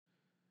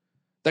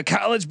The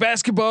college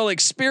basketball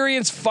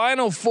experience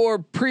Final Four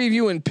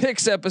preview and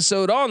picks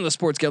episode on the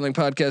Sports Gambling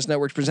Podcast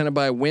Network presented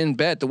by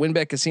WynnBET. The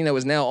WynnBET Casino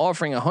is now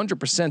offering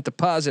 100%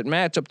 deposit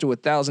match up to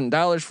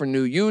 $1,000 for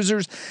new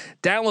users.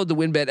 Download the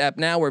WynnBET app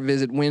now or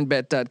visit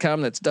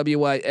wynnbet.com. That's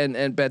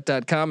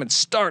WYNNBet.com and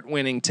start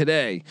winning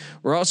today.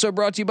 We're also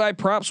brought to you by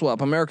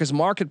PropSwap, America's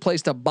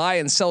marketplace to buy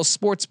and sell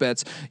sports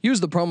bets. Use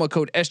the promo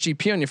code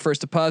SGP on your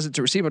first deposit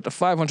to receive up to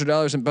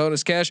 $500 in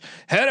bonus cash.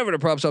 Head over to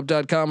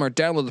PropSwap.com or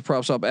download the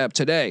PropSwap app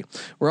today.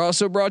 We're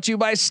also brought to you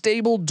by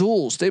Stable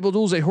Duels. Stable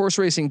Duels, a horse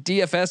racing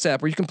DFS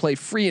app where you can play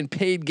free and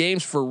paid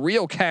games for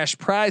real cash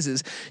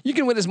prizes. You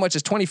can win as much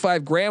as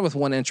 $25,000 with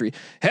one entry.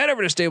 Head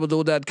over to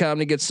StableDuel.com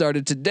to get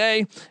started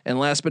today. And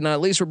last but not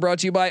least, we're brought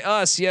to you by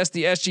us. Yes,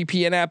 the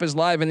SGPN app is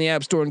live in the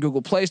App Store and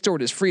Google Play Store.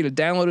 It is free to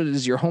download. It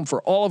is your home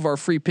for all of our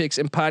free picks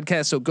and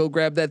podcasts. So go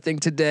grab that thing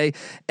today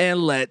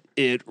and let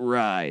it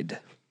ride.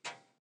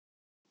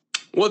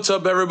 What's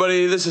up,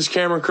 everybody? This is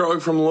Cameron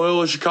Krog from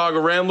Loyola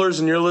Chicago Ramblers,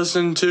 and you're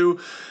listening to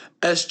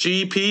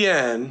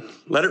SGPN.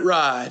 Let it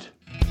ride.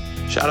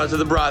 Shout out to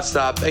the Broad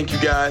Stop. Thank you,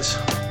 guys.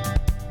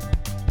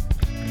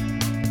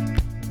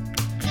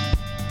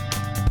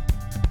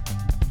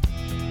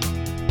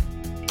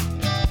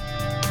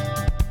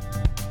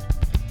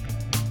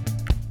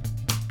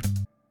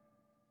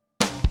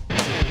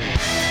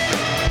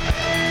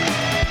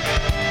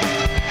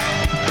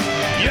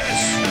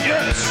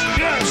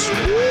 Yes.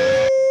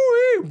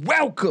 Woo-wee.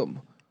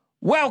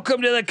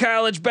 Welcome to the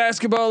college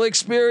basketball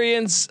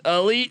experience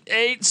Elite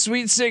 8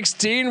 Sweet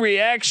 16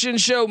 reaction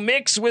show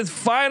mixed with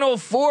Final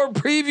Four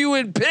preview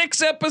and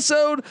picks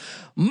episode.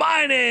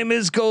 My name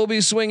is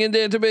Colby Swinging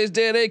Database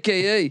Dan,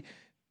 aka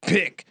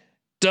Pick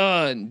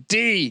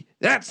Dundee.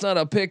 That's not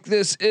a pick.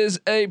 This is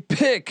a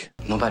pick.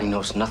 Nobody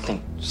knows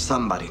nothing.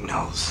 Somebody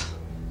knows.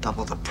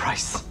 Double the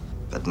price,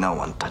 but no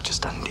one touches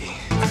Dundee.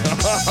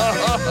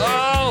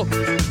 Oh,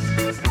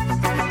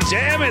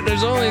 damn it!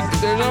 There's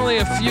only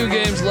a few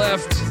games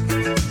left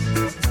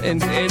in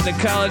the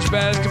college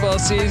basketball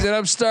season.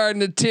 I'm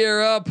starting to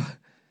tear up.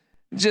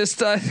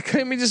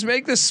 Can we just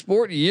make this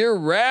sport year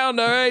round?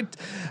 All right.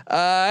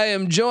 I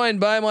am joined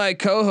by my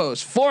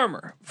co-host,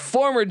 former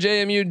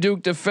JMU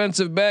Duke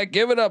defensive back.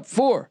 Give it up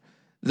for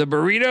the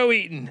burrito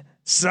eating,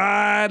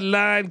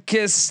 sideline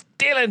kiss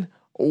stealing,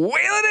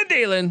 wheeling and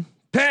dealing,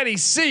 Patty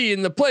C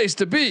in the place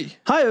to be.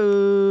 Hi.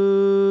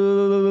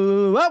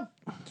 Well.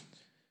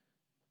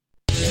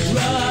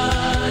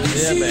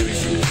 Yeah, baby.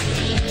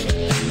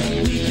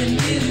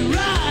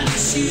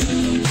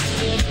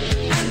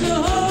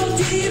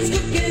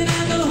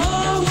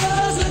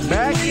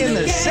 Back in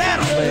the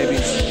saddle, baby.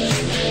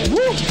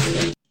 Woo.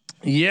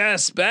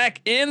 Yes,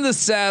 back in the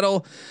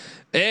saddle.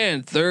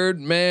 And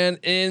third man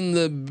in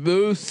the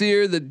booth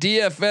here, the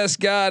DFS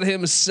god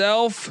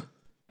himself.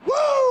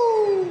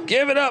 Woo!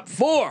 Give it up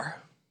for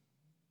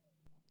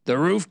the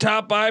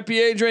rooftop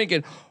IPA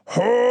drinking,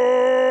 home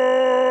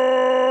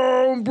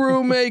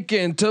brew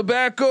making,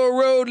 Tobacco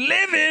Road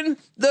living,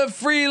 the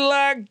free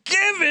lock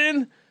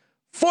giving,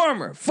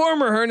 former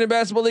Herndon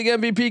Basketball League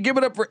MVP. Give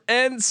it up for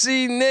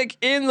NC Nick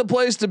in the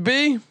place to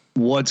be.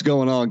 What's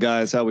going on,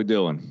 guys? How we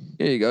doing?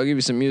 Here you go. I'll give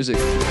you some music.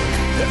 Coach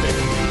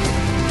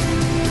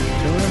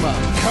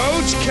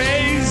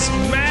K's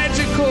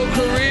magical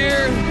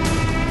career.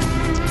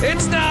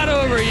 It's not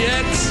over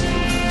yet.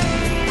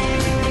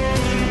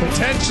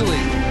 Potentially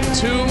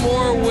 2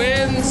 more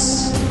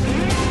wins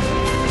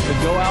To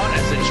go out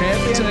as a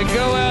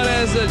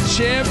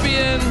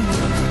champion.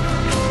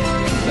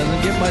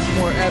 Doesn't get much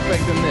more epic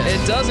than this.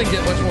 It doesn't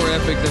get much more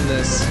epic than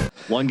this.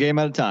 One game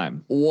at a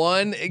time.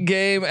 One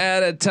game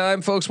at a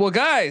time, folks. Well,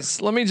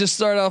 guys, let me just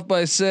start off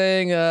by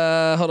saying,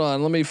 hold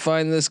on, let me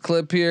find this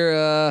clip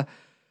here.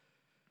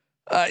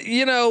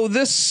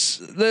 The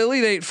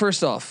Elite 8,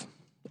 first off,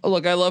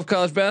 look, I love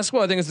college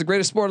basketball. I think it's the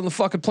greatest sport on the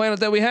fucking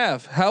planet that we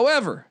have.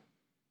 However,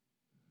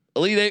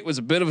 Elite 8 was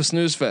a bit of a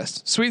snooze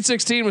fest. Sweet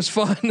 16 was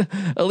fun.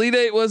 Elite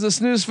 8 was a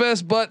snooze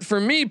fest, but for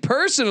me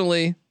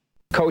personally,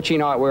 coaching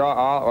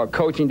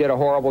did a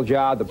horrible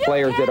job. The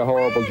players did a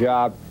horrible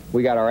job.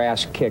 We got our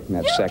ass kicked in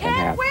that second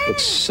half. It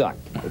sucked.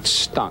 It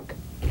stunk.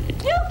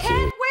 You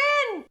can't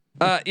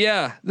win.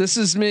 Yeah, this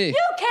is me. You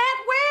can't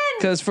win.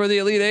 Because for the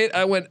Elite 8,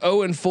 I went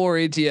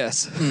 0-4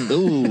 ATS.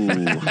 Ooh,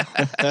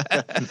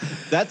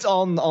 that's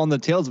on the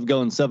tails of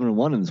going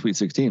 7-1 in the Sweet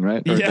 16,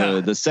 right? Or yeah.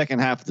 The second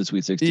half of the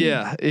Sweet 16.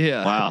 Yeah.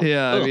 Wow.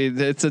 Yeah. I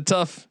mean, it's a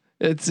tough.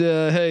 It's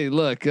hey,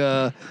 look.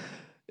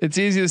 It's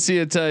easy to see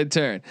a tide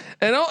turn,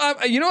 and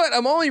you know what?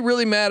 I'm only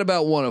really mad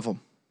about one of them.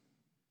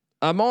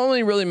 I'm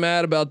only really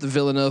mad about the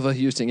Villanova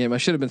Houston game. I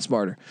should have been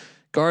smarter.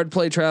 Guard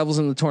play travels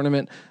in the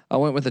tournament. I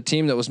went with a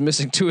team that was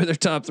missing 2 of their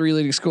top 3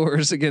 leading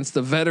scorers against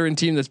the veteran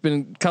team that's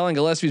been Colin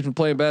Gillespie's been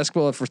playing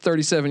basketball for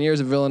 37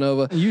 years at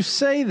Villanova. You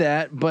say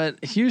that,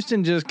 but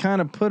Houston just kind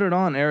of put it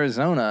on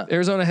Arizona.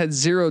 Arizona had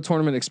 0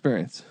 tournament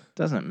experience.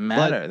 Doesn't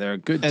matter. They're a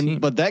good team.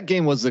 But that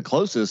game was the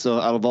closest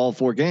out of all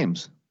 4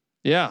 games.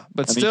 Yeah,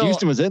 but I mean, still,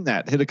 Houston was in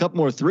that. Hit a couple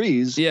more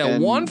threes. yeah,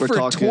 and 1 we're for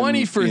talking,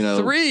 20 for you know,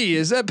 3.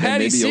 Is that and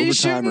Patty maybe C overtime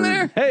shooting or,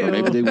 there? Hey, or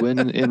maybe they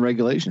win in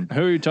regulation.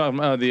 Who are you talking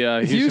about? Oh,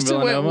 the Houston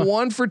Villanova? went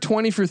 1 for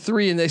 20 for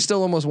 3, and they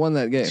still almost won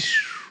that game.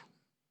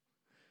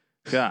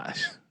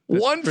 Gosh.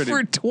 1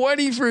 for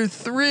 20 for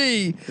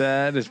 3.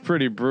 That is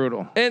pretty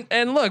brutal.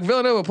 And look,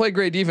 Villanova played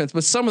great defense,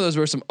 but some of those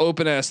were some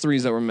open ass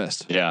threes that were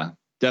missed. Yeah,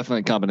 definitely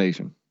a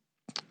combination.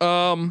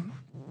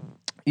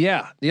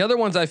 Yeah, the other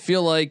ones I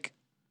feel like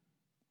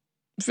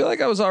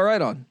I was all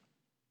right on.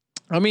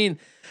 I mean,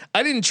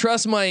 I didn't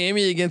trust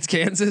Miami against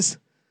Kansas,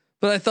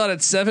 but I thought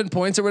at 7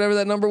 points or whatever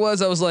that number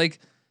was, I was like,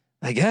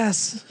 I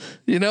guess,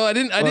 I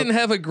didn't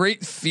have a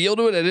great feel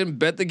to it. I didn't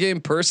bet the game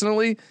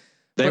personally.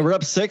 They were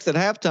up 6 at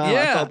halftime.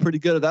 Yeah. I felt pretty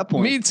good at that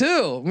point. Me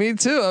too.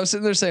 I was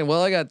sitting there saying,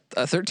 well, I got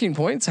 13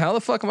 points. How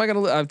the fuck am I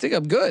going to, I think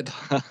I'm good.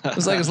 I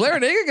was like, is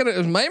Miami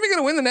going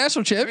to win the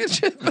national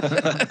championship?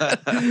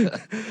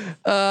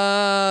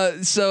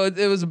 So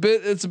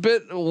it's a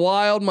bit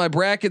wild. My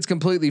bracket's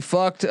completely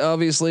fucked.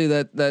 Obviously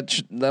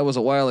that was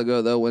a while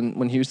ago though,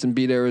 when Houston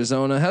beat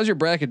Arizona. How's your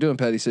bracket doing,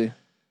 Patty C?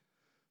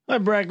 My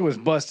bracket was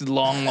busted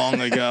long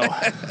ago.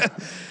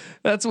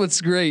 That's what's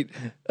great.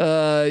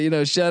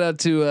 Shout out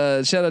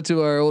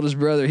to our oldest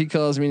brother. He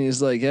calls me and he's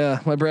like,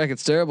 yeah, my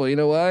bracket's terrible. You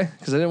know why?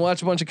 Because I didn't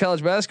watch a bunch of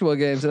college basketball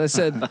games. And I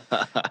said,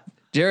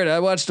 Jared, I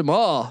watched them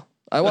all.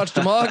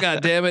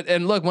 God damn it.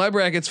 And look, my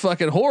bracket's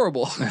fucking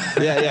horrible.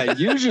 Yeah.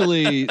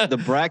 Usually the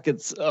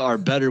brackets are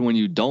better when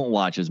you don't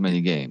watch as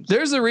many games.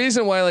 There's a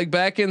reason why, like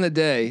back in the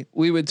day,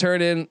 we would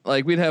turn in,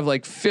 like we'd have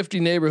like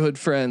 50 neighborhood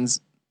friends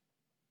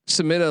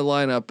submit a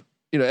lineup,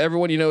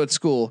 everyone at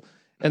school.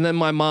 And then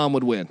my mom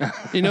would win.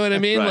 You know what I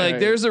mean? Right.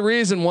 There's a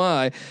reason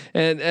why,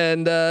 and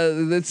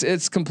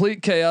it's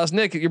complete chaos.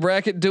 Nick, your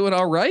bracket doing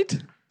all right?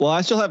 Well,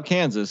 I still have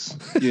Kansas,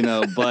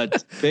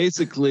 but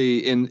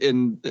basically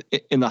in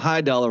the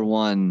high dollar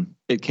one,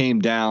 it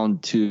came down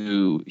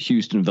to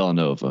Houston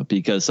Villanova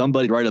because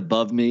somebody right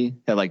above me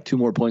had like 2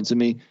 more points than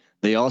me.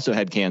 They also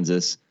had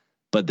Kansas,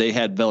 but they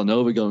had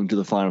Villanova going to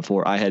the Final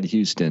Four. I had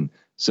Houston.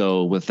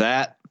 So with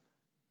that,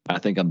 I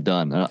think I'm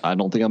done. I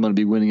don't think I'm going to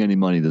be winning any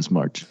money this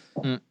March.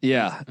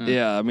 Yeah.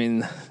 I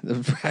mean, the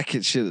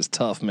bracket shit is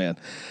tough, man.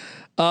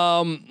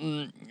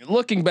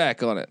 Looking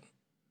back on it,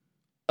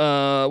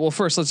 well,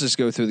 first let's just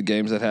go through the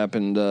games that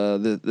happened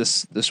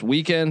this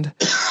weekend.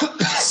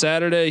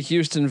 Saturday,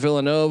 Houston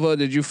Villanova.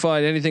 Did you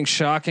find anything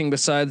shocking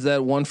besides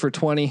that 1 for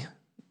 20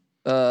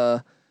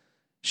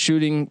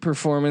 shooting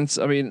performance?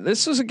 I mean,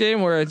 this was a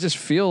game where I just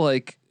feel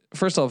like,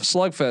 first off,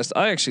 slugfest.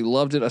 I actually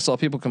loved it. I saw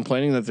people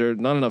complaining that there's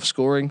not enough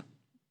scoring.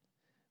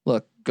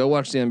 Look, go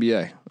watch the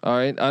NBA. All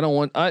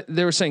right.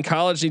 They were saying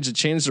college needs to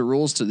change the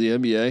rules to the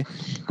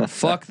NBA.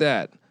 Fuck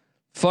that.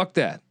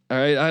 All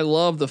right. I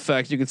love the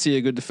fact you can see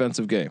a good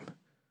defensive game.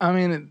 I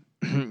mean,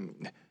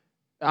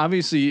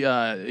 obviously,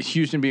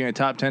 Houston being a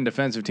top 10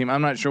 defensive team.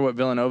 I'm not sure what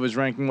Villanova's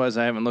ranking was.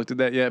 I haven't looked at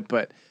that yet,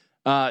 but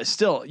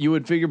still, you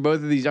would figure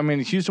both of these. I mean,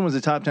 Houston was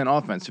a top 10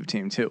 offensive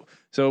team too,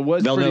 so it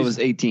was. Villanova was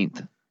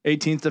 18th.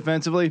 18th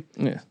defensively.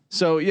 Yeah.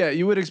 So yeah,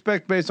 you would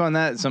expect based on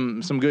that some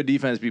good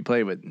defense to be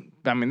played. But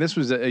I mean, this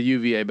was a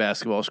UVA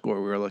basketball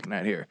score we were looking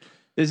at here.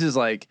 This is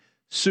like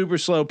super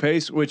slow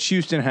pace, which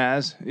Houston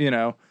has.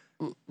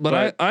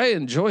 But I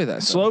enjoy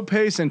that slow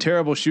pace and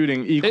terrible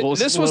shooting equals.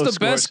 This was the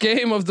scores. best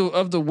game of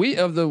the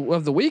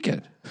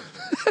weekend.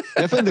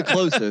 Definitely the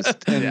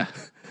closest. And Yeah.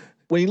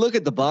 when you look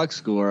at the box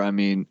score, I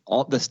mean,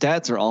 the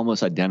stats are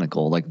almost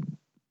identical. Like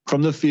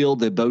from the field,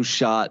 they both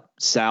shot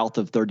south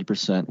of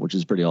 30%, which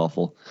is pretty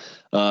awful.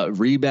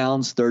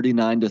 Rebounds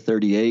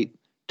 39-38,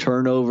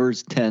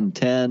 turnovers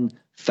 10-10,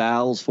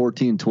 fouls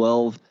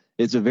 14-12.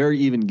 It's a very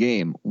even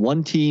game.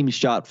 One team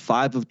shot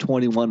 5 of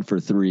 21 for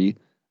 3,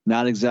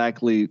 not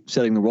exactly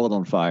setting the world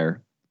on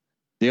fire.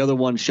 The other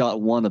one shot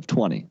 1 of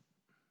 20.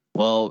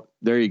 Well,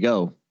 there you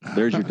go.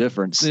 There's your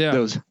difference. Yeah.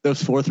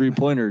 Those 4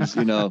 3-pointers,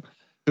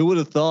 who would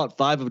have thought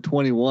 5 of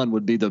 21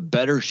 would be the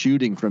better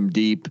shooting from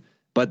deep,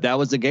 but that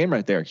was the game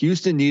right there.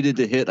 Houston needed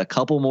to hit a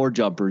couple more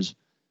jumpers.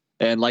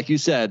 And like you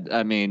said,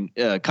 I mean,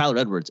 Kyler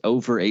Edwards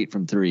 0 for 8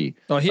 from 3.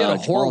 Oh, he had a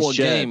horrible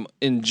game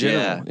in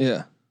general.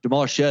 Yeah.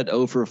 Jamal Shed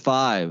 0 for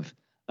 5.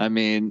 I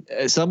mean,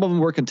 some of them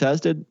were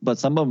contested, but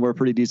some of them were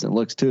pretty decent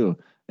looks too.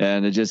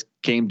 And it just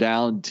came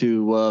down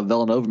to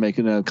Villanova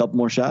making a couple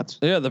more shots.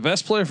 Yeah, the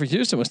best player for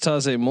Houston was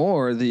Taze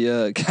Moore,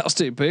 the Cal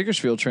State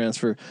Bakersfield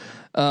transfer.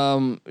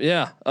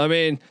 Yeah, I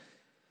mean,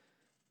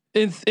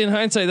 in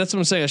hindsight, that's what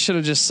I'm saying. I should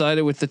have just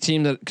sided with the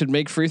team that could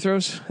make free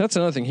throws. That's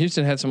another thing.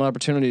 Houston had some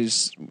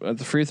opportunities at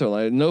the free throw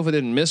line. Nova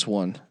didn't miss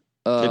one.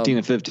 15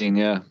 and 15,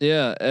 yeah.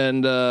 Yeah,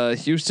 and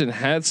Houston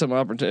had some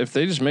opportunity. If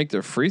they just make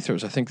their free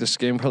throws, I think this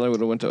game probably would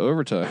have went to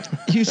overtime.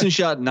 Houston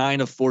shot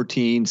 9 of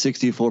 14,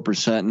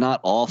 64%. Not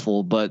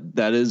awful, but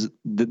that is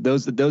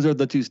those are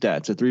the 2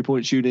 stats: the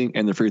 3-point shooting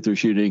and the free throw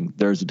shooting.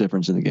 There's a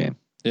difference in the game.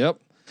 Yep.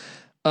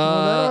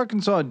 Well, that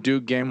Arkansas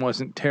Duke game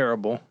wasn't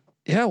terrible.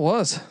 Yeah, it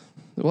was.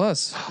 It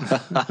was.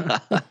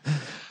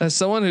 As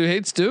someone who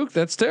hates Duke,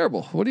 that's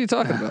terrible. What are you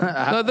talking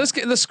about? No,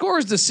 the score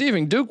is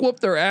deceiving. Duke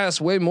whooped their ass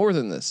way more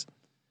than this.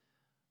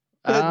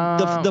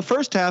 The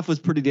first half was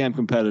pretty damn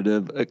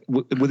competitive,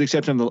 with the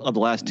exception of the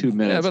last 2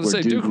 minutes. Yeah, I was about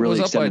to say Duke really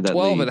was up by extended that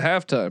 12 lead. at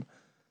halftime.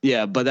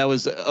 Yeah, but that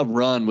was a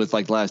run with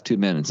like the last 2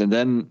 minutes, and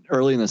then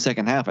early in the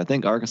second half, I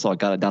think Arkansas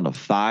got it down to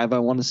 5. I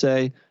want to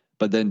say,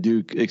 but then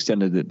Duke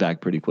extended it back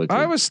pretty quickly.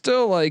 I was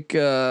still like,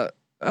 I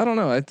don't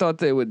know. I thought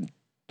they would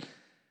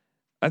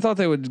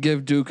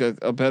give Duke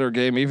a better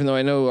game, even though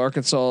I know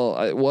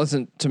Arkansas it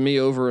wasn't to me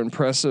overly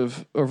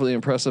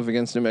impressive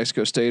against New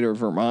Mexico State or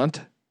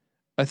Vermont.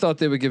 I thought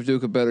they would give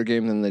Duke a better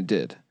game than they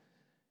did.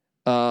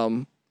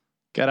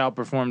 Got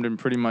outperformed in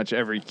pretty much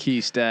every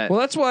key stat. Well,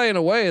 that's why, in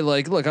a way,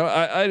 like, look,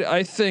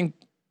 I think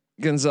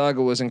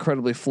Gonzaga was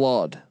incredibly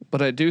flawed,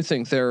 but I do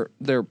think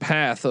their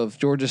path of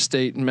Georgia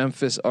State,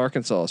 Memphis,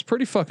 Arkansas is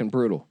pretty fucking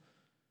brutal.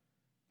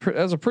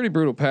 That's a pretty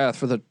brutal path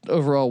for the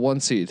overall 1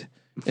 seed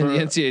in the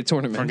NCAA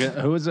tournament.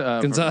 Who was it?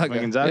 Gonzaga.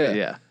 Gonzaga.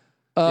 Yeah.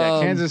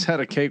 Kansas had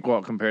a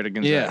cakewalk compared to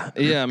Gonzaga.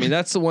 Yeah. I mean,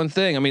 that's the one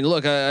thing. I mean,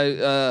 look,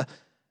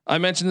 I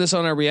mentioned this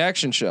on our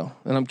reaction show,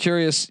 and I'm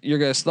curious your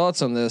guys'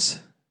 thoughts on this.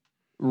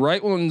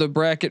 Right when the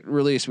bracket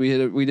released, we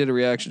did a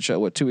reaction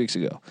show 2 weeks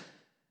ago,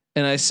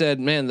 and I said,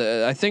 man,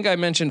 I think I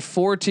mentioned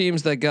 4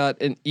 teams that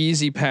got an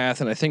easy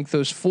path, and I think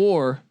those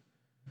 4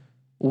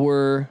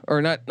 were,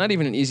 or not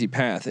even an easy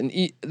path, and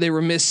they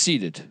were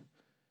misseeded.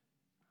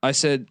 I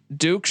said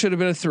Duke should have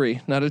been a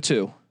 3, not a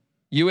 2.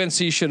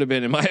 UNC should have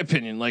been, in my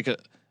opinion, like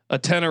a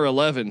 10 or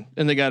 11,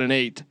 and they got an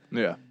 8.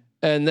 Yeah.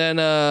 And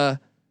then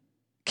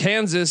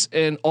Kansas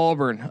and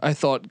Auburn, I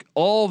thought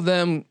all of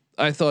them,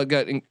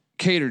 got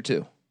catered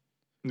to.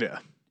 Yeah.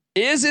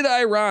 Is it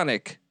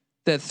ironic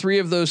that 3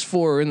 of those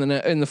 4 are in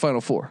the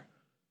Final Four,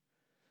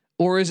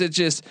 or is it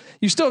just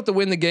you still have to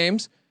win the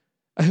games?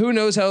 Who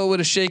knows how it would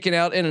have shaken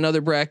out in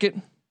another bracket,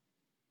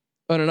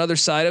 on another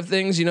side of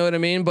things? You know what I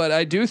mean? But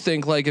I do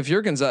think, like, if you're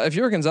a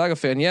Gonzaga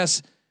fan,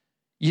 yes,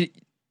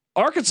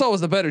 Arkansas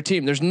was the better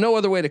team. There's no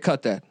other way to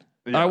cut that.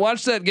 Yeah. I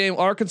watched that game.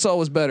 Arkansas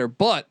was better,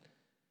 but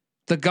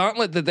the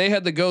gauntlet that they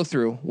had to go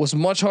through was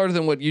much harder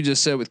than what you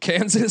just said with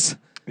Kansas.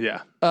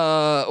 Yeah.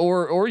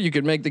 Or you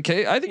could make the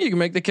case. I think you can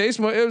make the case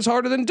it was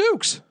harder than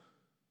Duke's.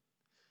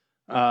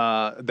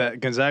 That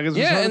Gonzaga's.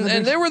 Yeah,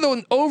 and they were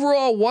the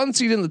overall 1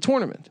 seed in the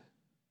tournament.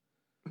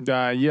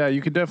 Yeah,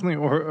 you could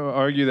definitely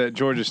argue that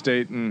Georgia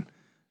State and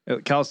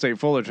Cal State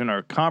Fullerton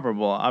are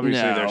comparable.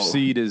 Obviously, their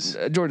seed is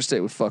Georgia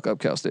State would fuck up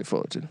Cal State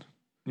Fullerton.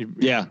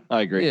 Yeah,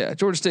 I agree. Yeah,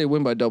 Georgia State would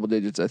win by double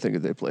digits, I think,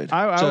 if they played.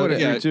 I would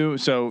agree too.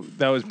 So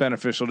that was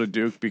beneficial to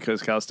Duke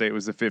because Cal State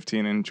was the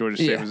 15 and Georgia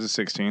State was the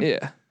 16.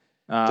 Yeah.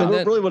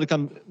 So really, what it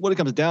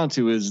comes down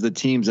to is the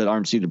teams that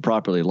aren't seeded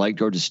properly, like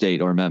Georgia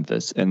State or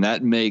Memphis, and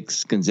that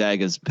makes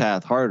Gonzaga's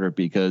path harder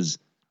because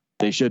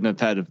they shouldn't have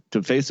had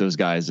to face those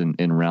guys in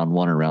round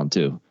 1 or round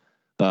 2.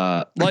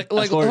 Hold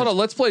on,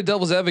 let's play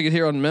devil's advocate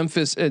here on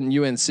Memphis and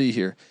UNC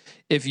here.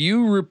 If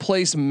you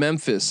replace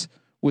Memphis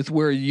with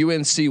where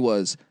UNC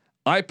was,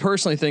 I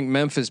personally think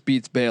Memphis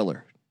beats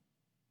Baylor.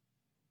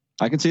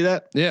 I can see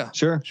that. Yeah,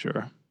 sure.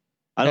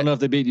 I don't know if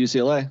they beat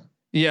UCLA.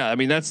 Yeah, I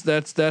mean that's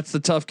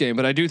the tough game,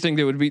 but I do think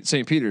they would beat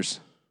St. Peter's.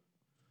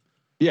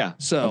 Yeah,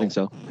 so I think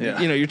so.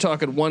 Yeah, you're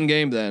talking 1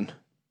 game then.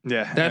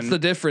 Yeah, that's the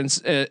difference.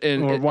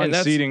 In one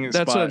seeding.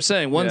 That's what I'm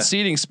saying. One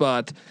seeding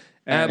spot.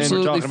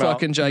 Absolutely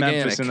fucking gigantic.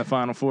 Memphis in the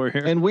Final Four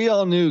here. And we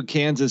all knew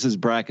Kansas's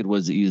bracket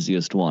was the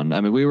easiest one.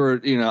 I mean, we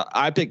were,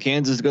 I picked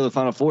Kansas to go to the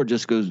Final Four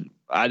just because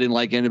I didn't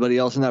like anybody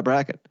else in that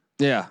bracket.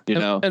 Yeah,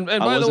 and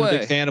by the way, a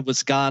big fan of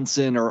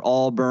Wisconsin or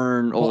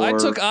Auburn. Or I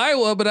took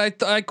Iowa,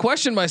 but I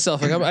questioned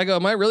myself. Like, I go,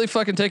 am I really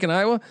fucking taking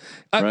Iowa?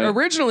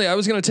 Originally, I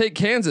was going to take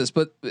Kansas,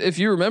 but if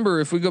you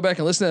remember, if we go back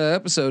and listen to that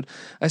episode,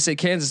 I say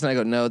Kansas, and I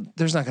go, no,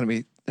 there's not going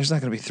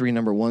to be 3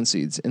 number 1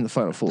 seeds in the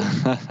Final Four.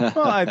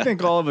 Well, I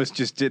think all of us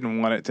just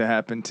didn't want it to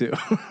happen too.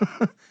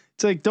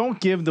 It's like, don't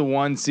give the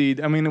 1 seed.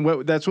 I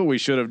mean, that's what we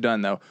should have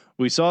done though.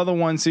 We saw the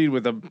 1 seed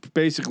with a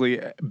basically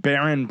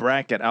barren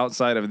bracket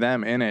outside of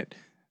them in it.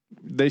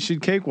 They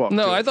should cakewalk.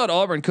 No, I thought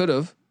Auburn could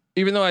have,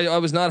 even though I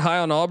was not high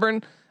on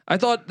Auburn. I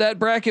thought that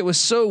bracket was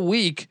so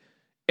weak,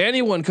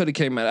 anyone could have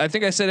came out. I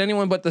think I said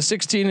anyone but the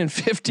 16 and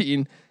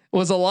 15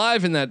 was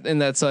alive in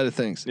that side of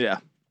things. Yeah,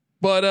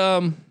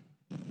 but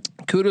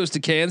kudos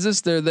to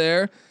Kansas, they're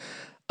there.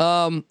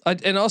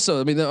 And also,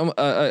 I mean,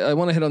 I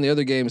want to hit on the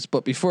other games,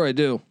 but before I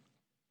do,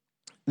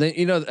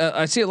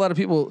 I see a lot of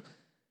people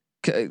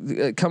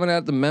coming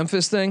at the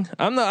Memphis thing.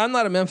 I'm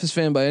not a Memphis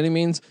fan by any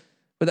means,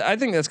 but I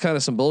think that's kind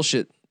of some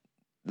bullshit.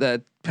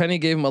 That Penny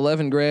gave him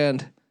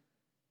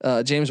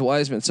 $11,000, James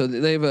Wiseman. So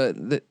they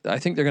have I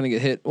think they're going to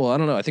get hit. Well, I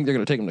don't know. I think they're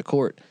going to take him to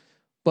court.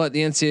 But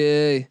the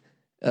NCAA,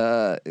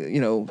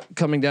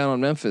 coming down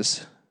on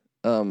Memphis,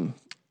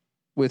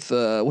 with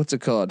what's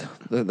it called?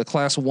 The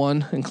Class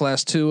 1 and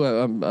Class 2.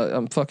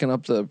 I'm fucking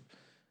up the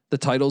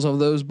titles of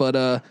those,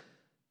 but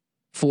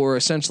for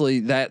essentially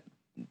that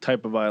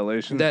type of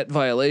violation. That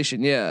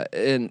violation, yeah,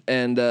 and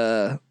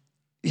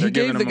he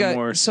gave the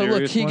guy. So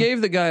look, he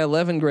gave the guy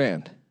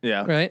 $11,000.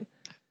 Yeah. Right.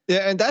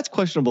 Yeah, and that's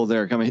questionable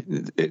there. I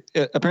mean,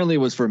 apparently it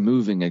was for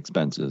moving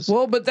expenses.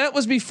 Well, but that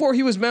was before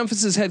he was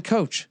Memphis's head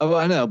coach. Oh,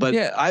 I know, but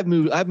yeah. I've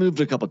moved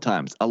a couple of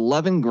times.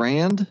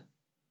 $11,000.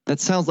 That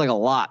sounds like a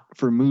lot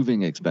for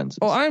moving expenses.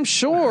 Oh, I'm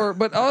sure,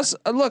 but us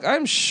look,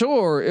 I'm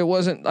sure it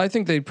wasn't. I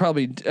think they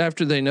probably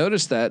after they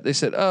noticed that they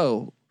said,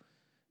 "Oh,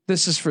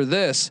 this is for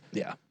this."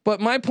 Yeah.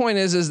 But my point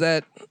is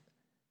that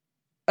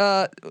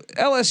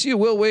LSU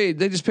Will Wade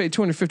they just paid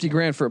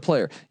 $250,000 for a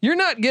player. You're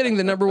not getting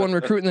the number one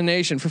recruit in the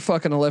nation for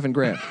fucking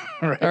 $11,000.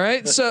 Right. All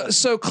right,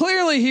 so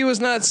clearly he was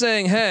not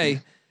saying,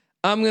 "Hey,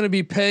 I'm going to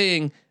be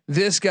paying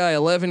this guy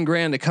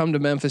 $11,000 to come to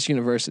Memphis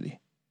University."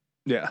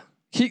 Yeah.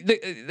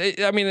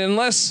 I mean,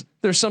 unless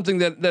there's something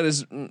that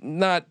is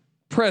not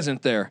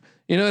present there,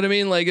 you know what I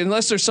mean? Like,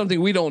 unless there's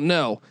something we don't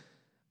know,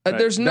 Right.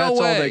 there's no That's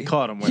way all they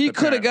caught him with, he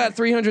could have got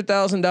apparently.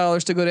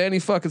 $300,000 to go to any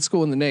fucking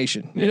school in the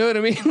nation. You know what I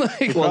mean? Like,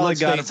 Well, Probably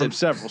let's got it face from it.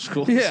 several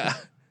schools. yeah,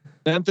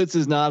 Memphis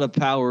is not a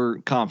power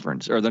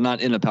conference, or they're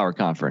not in a power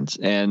conference,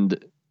 and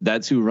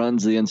that's who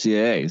runs the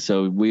NCAA.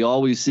 So we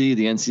always see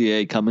the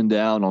NCAA coming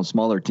down on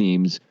smaller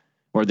teams,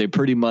 where they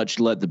pretty much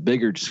let the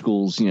bigger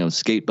schools,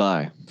 skate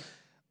by.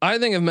 I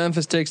think if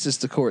Memphis takes this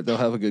to court, they'll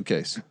have a good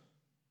case.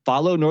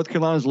 Follow North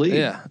Carolina's lead.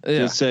 Yeah.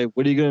 Just say,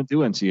 what are you going to do,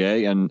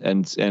 NCAA,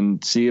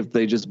 and see if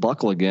they just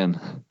buckle again.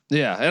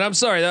 Yeah, and I'm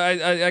sorry,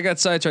 I got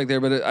sidetracked there,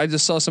 but I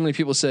just saw so many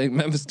people saying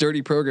Memphis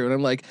dirty program, and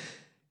I'm like,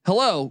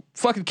 hello,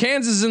 fucking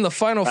Kansas is in the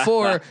Final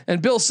Four,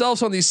 and Bill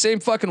Self's on these same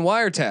fucking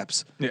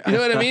wiretaps. Yeah. You know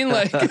what I mean?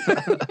 Like,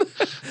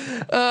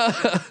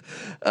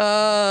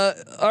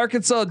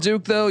 Arkansas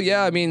Duke though,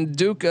 yeah, I mean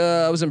Duke.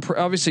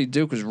 Obviously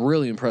Duke was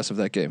really impressive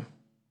that game.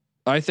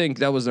 I think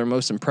that was their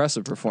most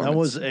impressive performance. That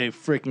was a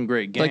freaking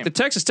great game. like the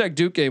Texas Tech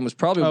Duke game was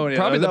probably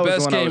that the was best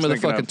the one I game was of the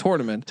thinking fucking of.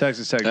 tournament.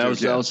 Texas Tech. That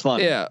was fun.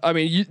 Yeah, I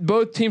mean,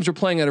 both teams were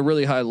playing at a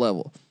really high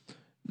level.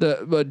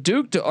 But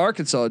Duke to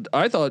Arkansas,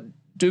 I thought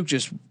Duke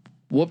just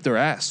whooped their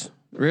ass.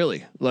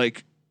 Really,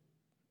 like,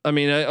 I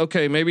mean,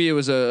 okay, maybe it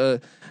was a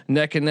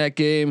neck and neck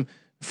game.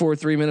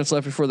 3 minutes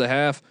left before the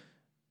half.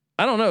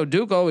 I don't know.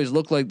 Duke always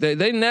looked like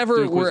they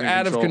never Duke was were in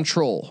out control. of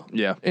control.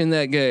 Yeah. in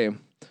that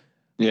game.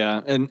 Yeah,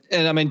 and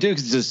I mean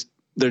Duke's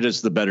they're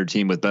just the better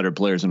team with better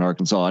players in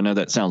Arkansas. I know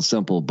that sounds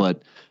simple,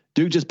 but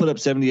Duke just put up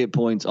 78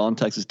 points on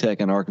Texas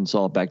Tech and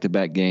Arkansas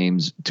back-to-back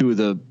games, two of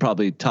the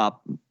probably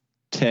top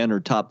 10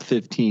 or top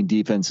 15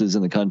 defenses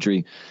in the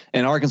country.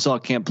 And Arkansas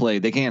can't play.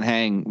 They can't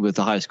hang with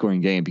a high-scoring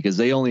game because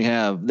they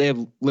have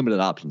limited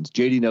options.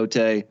 JD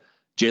Notae,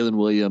 Jalen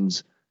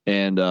Williams,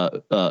 and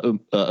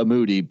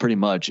Moody pretty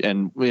much.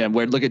 And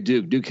where look at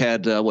Duke. Duke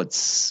had what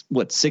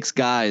 6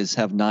 guys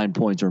have 9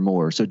 points or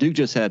more. So Duke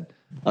just had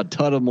a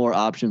ton of more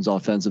options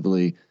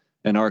offensively,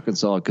 and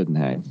Arkansas couldn't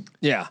hang.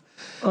 Yeah,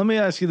 Let me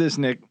ask you this,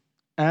 Nick.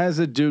 As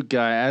a Duke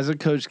guy, as a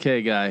Coach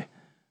K guy,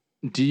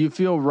 do you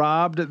feel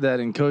robbed that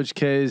in Coach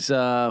K's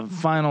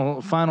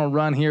final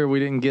run here we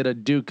didn't get a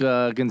Duke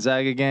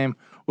Gonzaga game,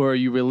 or are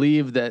you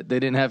relieved that they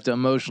didn't have to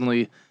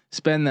emotionally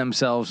spend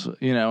themselves,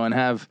 and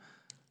have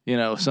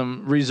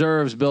some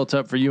reserves built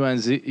up for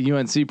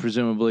UNC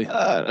presumably?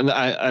 And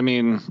I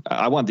mean,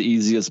 I want the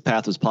easiest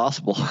path as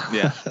possible.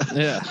 Yeah.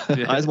 yeah.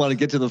 I just want to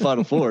get to the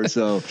Final Four.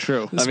 So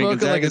True. I mean,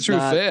 Spoken like a Gonzaga's true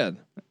not- fan.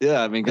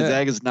 Yeah, I mean,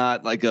 Gonzaga's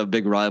not like a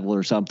big rival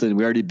or something.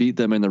 We already beat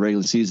them in the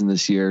regular season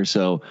this year,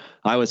 so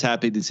I was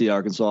happy to see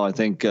Arkansas. I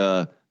think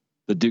the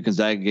Duke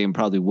Gonzaga game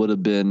probably would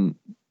have been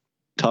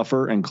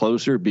tougher and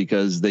closer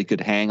because they could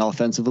hang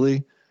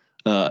offensively,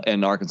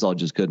 and Arkansas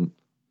just couldn't.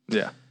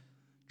 Yeah.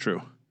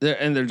 True.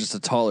 They're just a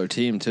taller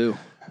team too.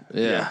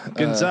 Yeah,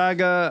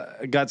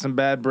 Gonzaga got some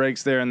bad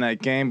breaks there in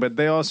that game, but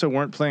they also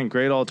weren't playing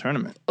great all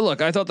tournament.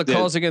 Look, I thought the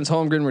calls against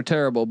Holmgren were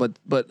terrible,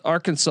 but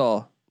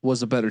Arkansas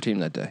was a better team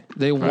that day.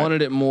 They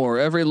wanted it more.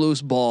 Every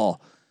loose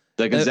ball.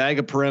 The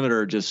Gonzaga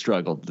perimeter just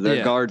struggled.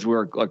 Their guards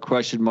were a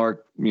question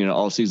mark,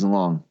 all season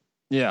long.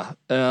 Yeah.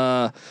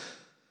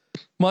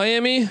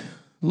 Miami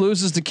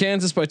loses to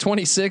Kansas by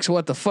 26.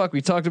 What the fuck?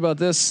 We talked about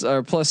this.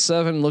 Our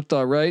 +7 looked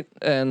all right,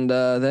 and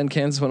then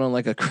Kansas went on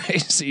like a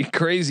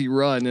crazy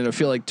run. And I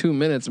feel like 2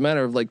 minutes, a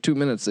matter of like 2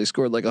 minutes, they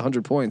scored like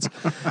 100 points.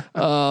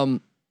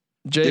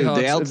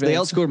 Jayhawks They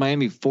outscored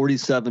Miami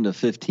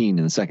 47-15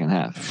 in the second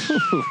half.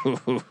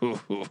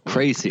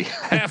 Crazy.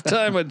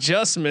 halftime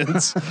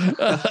adjustments.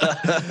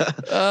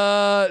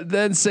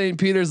 Then St.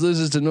 Peter's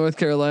loses to North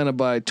Carolina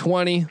by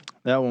 20.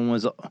 That one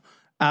was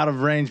out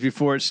of range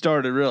before it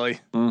started, really.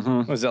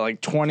 Mm-hmm. Was it like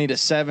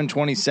 20-7,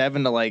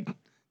 27 to like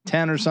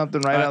 10 or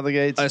something right out of the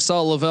gates? I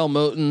saw Lavelle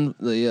Moten,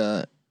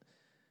 the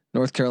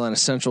North Carolina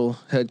Central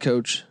head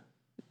coach.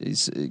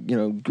 He's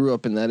grew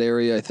up in that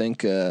area. I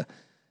think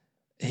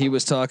he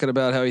was talking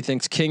about how he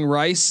thinks King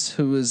Rice,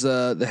 who is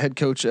the head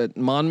coach at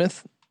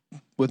Monmouth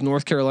with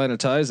North Carolina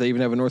ties, they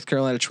even have a North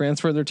Carolina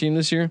transfer in their team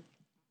this year.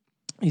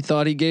 He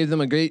thought he gave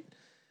them a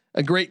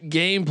great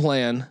game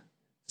plan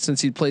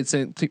since he'd played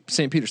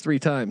St. Peter's 3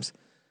 times.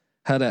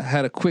 How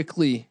to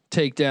quickly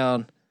take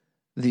down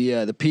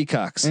the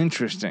Peacocks.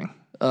 Interesting.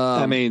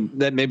 I mean,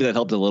 maybe that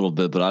helped a little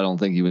bit, but I don't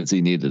think UNC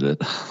needed it.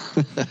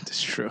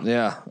 That's true.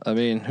 Yeah, I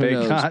mean, who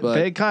knows? But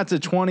Baycott's a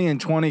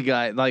 20-20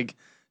 guy. Like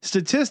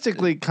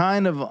statistically,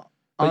 kind of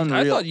unreal.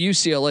 I thought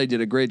UCLA did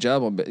a great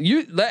job on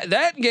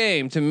that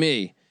game. To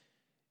me,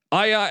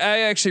 I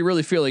actually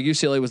really feel like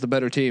UCLA was the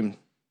better team,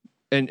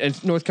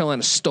 and North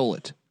Carolina stole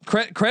it.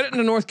 credit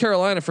to North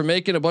Carolina for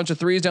making a bunch of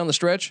threes down the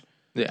stretch.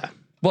 Yeah.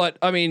 But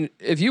I mean,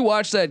 if you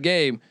watch that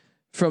game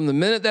from the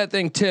minute that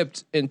thing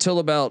tipped until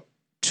about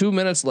 2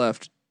 minutes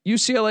left,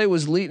 UCLA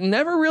was leading,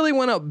 never really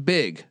went up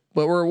big,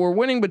 but we're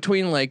winning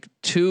between like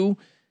 2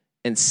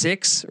 and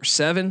 6 or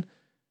 7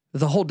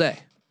 the whole day.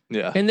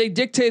 Yeah. And they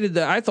dictated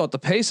the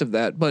pace of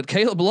that. But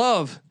Caleb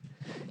Love,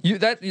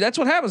 that's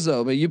what happens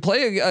though. But you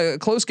play a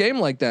close game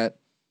like that,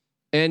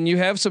 and you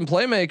have some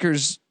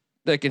playmakers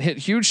that can hit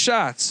huge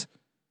shots.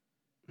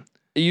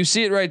 You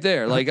see it right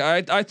there. Like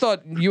I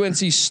thought UNC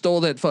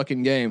stole that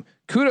fucking game.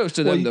 Kudos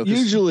to them though.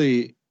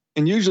 Usually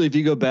if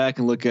you go back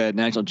and look at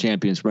national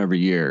champions from every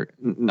year,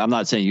 I'm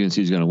not saying UNC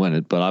is going to win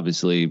it, but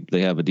obviously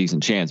they have a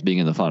decent chance being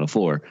in the Final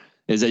Four.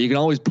 Is that you can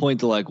always point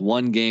to like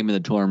one game in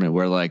the tournament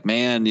where like,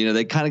 man,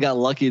 they kind of got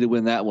lucky to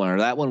win that one, or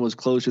that one was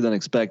closer than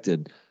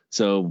expected.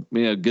 So,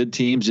 good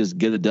teams just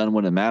get it done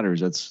when it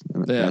matters. That's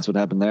what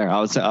happened there. I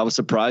was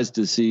surprised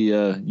to see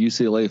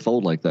UCLA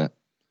fold like that.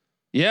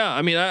 Yeah.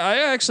 I mean,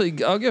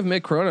 I'll give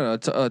Mick Cronin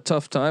a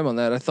tough time on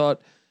that. I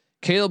thought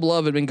Caleb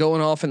Love had been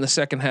going off in the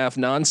second half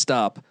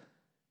nonstop.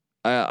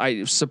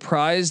 I'm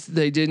surprised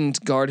they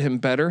didn't guard him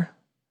better.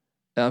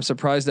 I'm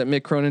surprised that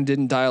Mick Cronin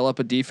didn't dial up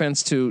a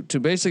defense to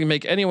basically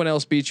make anyone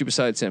else beat you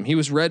besides him. He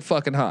was red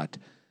fucking hot.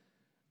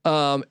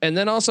 And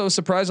then also a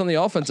surprise on the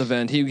offensive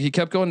end. He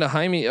kept going to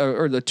Jaime,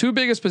 or the 2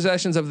 biggest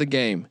possessions of the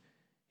game.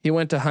 He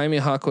went to Jaime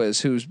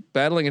Jaquez, who's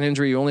battling an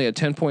injury. He only had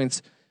 10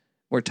 points,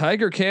 where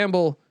Tiger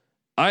Campbell,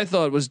 I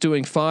thought, was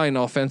doing fine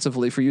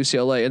offensively for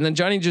UCLA. And then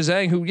Johnny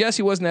Juzang, who, yes,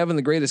 he wasn't having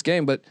the greatest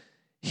game, but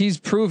he's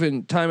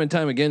proven time and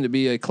time again to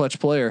be a clutch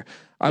player.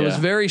 I was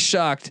very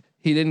shocked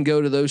he didn't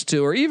go to those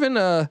 2, or even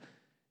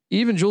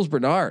Jules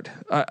Bernard.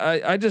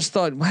 I just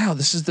thought, wow,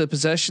 this is the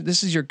possession.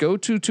 This is your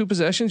go-to 2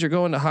 possessions. You're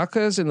going to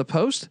Jaquez in the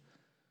post.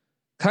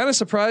 Kind of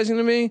surprising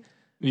to me.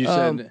 You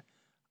said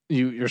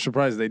you're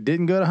surprised they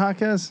didn't go to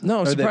Jaquez? No,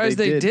 I'm surprised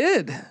they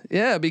did.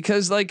 Yeah,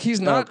 because like he's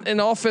not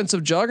an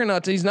offensive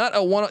juggernaut. He's not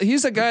a one.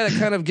 He's a guy that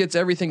kind of gets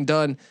everything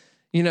done.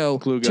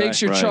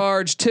 Takes your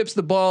charge, tips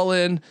the ball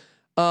in,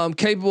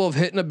 capable of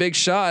hitting a big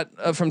shot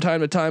from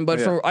time to time.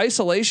 But for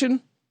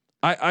isolation,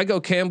 I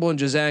go Campbell and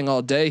Juzang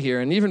all day here,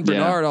 and even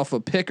Bernard off a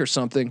pick or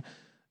something.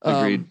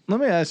 Agreed. Let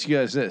me ask you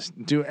guys this: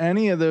 do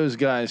any of those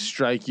guys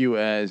strike you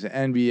as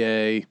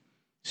NBA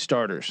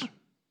starters?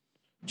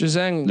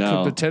 Juzang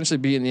could potentially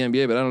be in the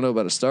NBA, but I don't know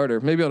about a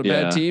starter. Maybe on a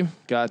bad team.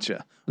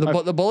 Gotcha.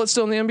 The Bullet's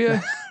still in the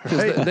NBA.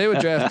 Right. They would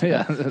draft.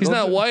 He's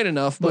not white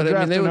enough, but I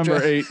mean they would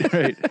draft 8.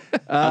 Right.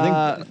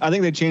 I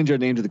think they changed their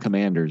name to the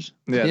Commanders.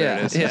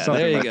 Yeah.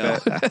 There you go.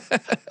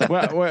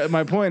 Well,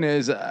 my point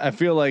is, I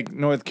feel like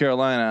North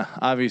Carolina,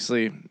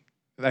 obviously,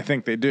 I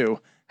think they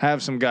do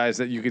have some guys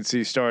that you could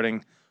see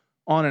starting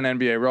on an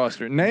NBA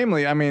roster.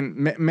 Namely, I mean,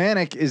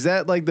 Manek, is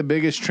that like the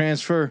biggest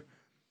transfer?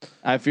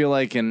 I feel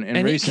like in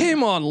and recent, he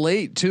came on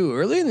late too.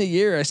 Early in the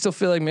year, I still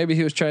feel like maybe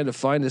he was trying to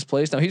find his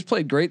place. Now he's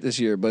played great this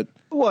year, but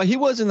he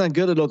wasn't that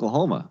good at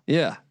Oklahoma.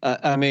 Yeah,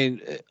 I mean,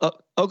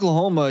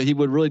 Oklahoma, he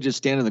would really just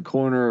stand in the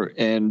corner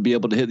and be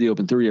able to hit the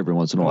open 3 every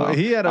once in a while.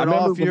 He had an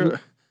off year.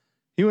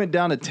 He went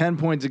down to 10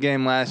 points a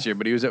game last year,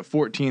 but he was at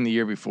 14 the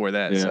year before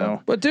that. Yeah.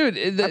 So, but dude,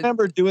 I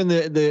remember doing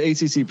the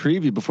ACC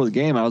preview before the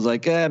game. I was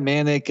like,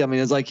 Manek. I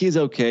mean, it's like he's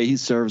okay,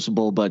 he's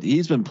serviceable, but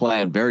he's been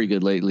playing very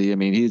good lately. I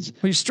mean,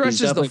 he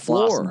stretches the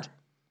floor blossomed.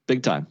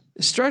 Big time.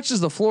 Stretches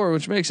the floor,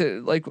 which makes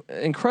it like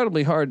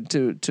incredibly hard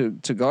to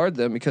guard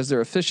them because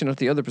they're efficient at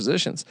the other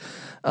positions.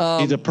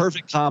 He's a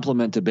perfect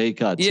complement to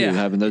Baycott too,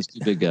 having those 2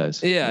 big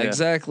guys. Yeah,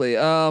 exactly.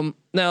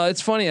 Now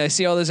it's funny. I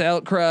see all this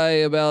outcry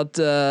about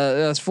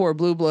us 4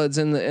 blue bloods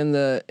in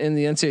the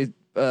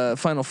NCAA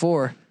Final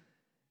Four.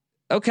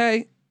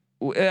 Okay,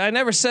 I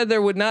never said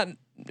there would not.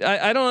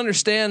 I don't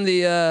understand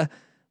the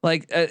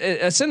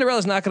a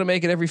Cinderella's not going to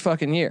make it every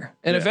fucking year,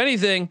 and if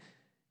anything.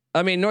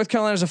 I mean, North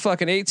Carolina's a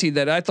fucking 8 seed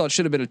that I thought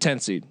should have been a 10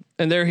 seed,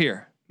 and they're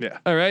here. Yeah.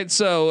 All right.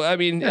 So I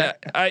mean,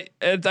 I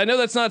know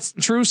that's not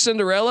true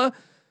Cinderella,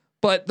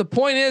 but the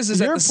point is that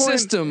the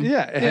system,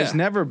 it has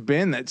never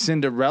been that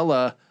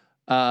Cinderella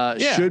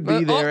should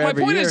be there. My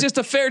point year. is just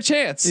a fair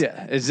chance.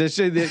 Yeah, is this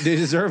they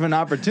deserve an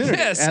opportunity?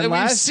 Yes, and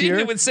we've seen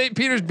it with St.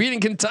 Peter's beating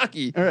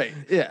Kentucky. All right.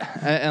 Yeah,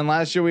 and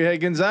last year we had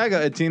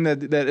Gonzaga, a team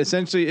that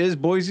essentially is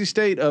Boise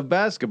State of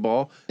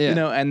basketball.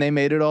 Yeah. And they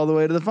made it all the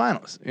way to the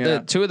finals.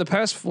 2 of the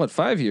past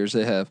 5 years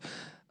they have.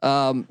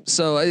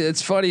 So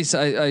it's funny. So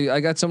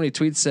I got so many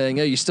tweets saying,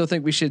 "Oh, you still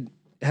think we should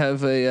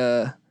have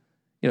a?"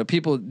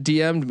 People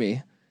DM'd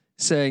me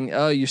saying,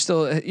 "Oh, you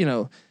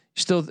still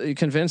still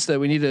convinced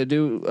that we need to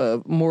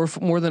do more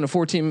than a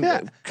 4-team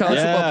college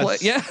football play?"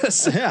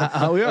 Yes. We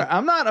are.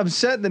 I'm not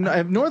upset that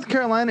if North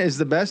Carolina is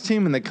the best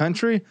team in the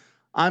country,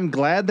 I'm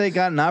glad they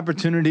got an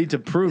opportunity to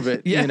prove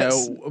it.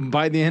 Yes.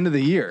 By the end of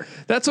the year.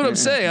 That's what I'm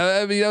saying.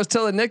 I mean, I was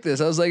telling Nick this.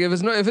 I was like,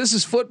 if this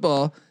is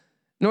football,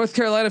 North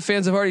Carolina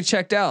fans have already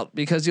checked out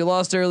because you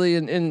lost early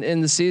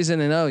in the season,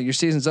 and your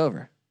season's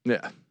over.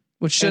 Yeah.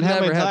 which should And how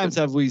never many happen. times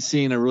have we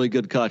seen a really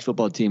good college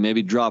football team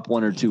maybe drop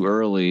one or two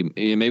early?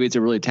 Maybe it's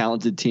a really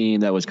talented team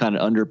that was kind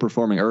of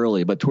underperforming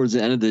early, but towards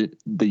the end of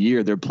the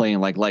year, they're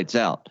playing like lights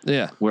out.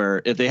 Yeah.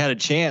 Where if they had a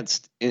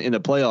chance in the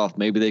playoff,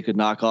 maybe they could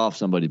knock off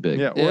somebody big.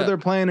 Yeah, or Yeah. they're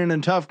playing in a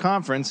tough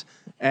conference,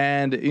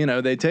 and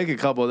they take a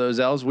couple of those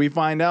L's. We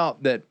find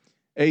out that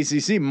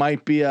ACC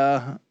might be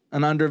an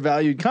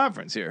undervalued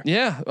conference here.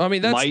 Yeah, I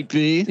mean that's Might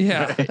be.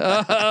 Yeah.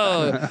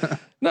 Oh.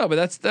 No,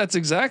 but that's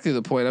exactly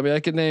the point. I mean, I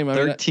could name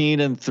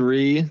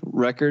 13-3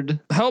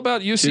 record. how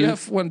about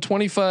UCF won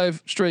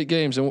 25 straight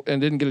games and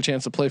didn't get a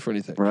chance to play for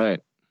anything? Right.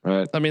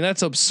 I mean,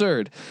 that's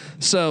absurd.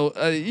 So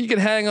you can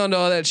hang on to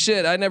all that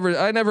shit. I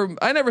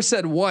never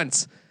said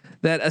once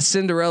that a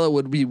Cinderella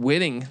would be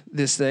winning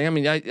this thing. I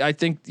mean, I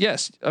think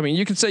yes. I mean,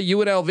 you could say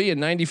UNLV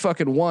in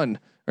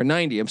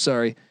 90. I'm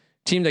sorry,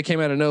 team that came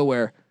out of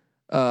nowhere.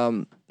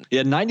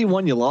 Yeah,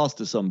 91. You lost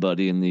to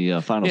somebody in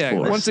the Final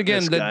Four. Once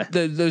again,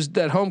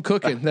 that home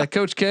cooking, that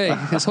Coach K,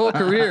 his whole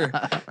career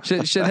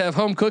should have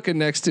home cooking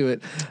next to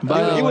it.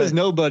 He was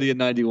nobody in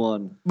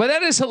 91. But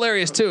that is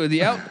hilarious too.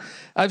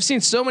 I've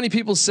seen so many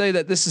people say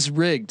that this is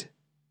rigged.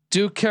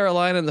 Duke,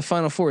 Carolina in the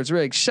Final Four is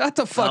rigged. Shut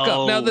the fuck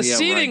up. Now the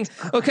seeding.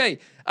 Right. Okay,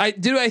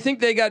 I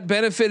think they got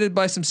benefited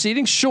by some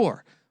seeding?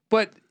 Sure,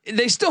 but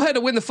they still had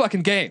to win the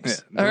fucking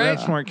games. Yeah, all right,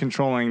 that's weren't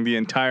controlling the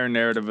entire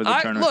narrative of the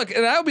tournament. Look,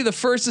 and I'll be the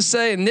first to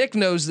say, and Nick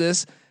knows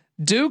this.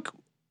 Duke,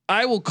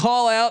 I will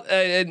call out,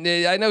 and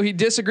I know he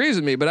disagrees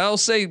with me, but I'll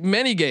say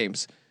many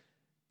games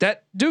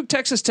that Duke,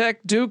 Texas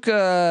Tech, Duke,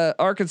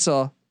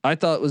 Arkansas, I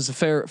thought was a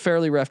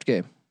fairly reffed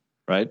game.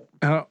 Right.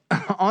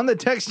 On the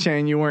text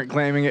chain, you weren't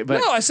claiming it, but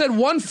no, I said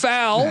one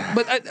foul.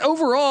 But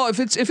overall, if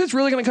it's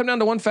really going to come down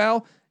to one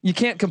foul, you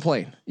can't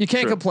complain. You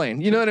can't complain.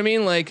 You know what I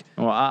mean? Like,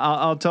 well,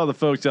 I'll tell the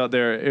folks out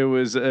there, it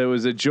was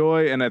a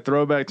joy and a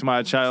throwback to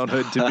my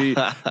childhood to be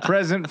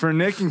present for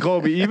Nick and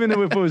Colby, even if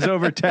it was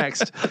over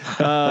text,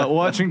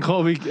 watching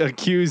Colby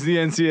accuse the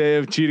NCAA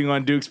of cheating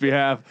on Duke's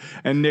behalf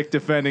and Nick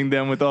defending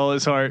them with all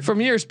his heart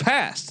from years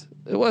past.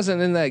 It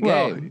wasn't in that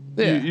game.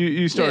 Yeah.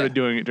 You started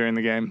doing it during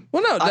the game.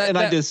 Well, no,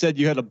 I just said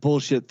you had a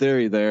bullshit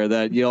theory there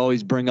that you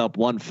always bring up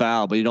one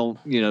foul, but you don't,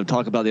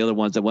 talk about the other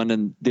ones that went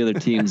in the other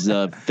team's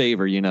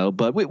favor,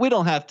 But we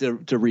don't have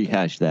to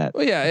rehash that.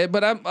 Well, yeah,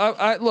 but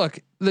I look,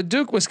 the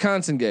Duke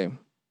Wisconsin game,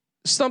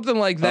 something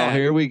like that. Oh,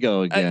 here we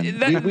go again.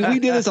 We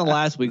did this on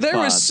last week's There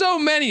pod. was so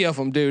many of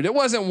them, dude. It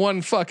wasn't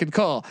one fucking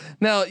call.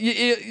 Now,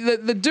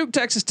 the Duke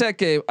Texas Tech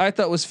game, I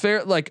thought was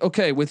fair. Like,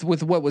 okay, with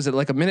what was it,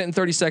 like a minute and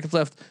 30 seconds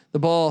left, the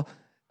ball.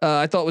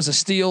 I thought was a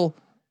steal.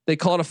 They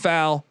called a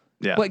foul.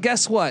 Yeah. But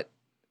guess what?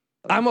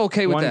 I'm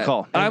okay with one that.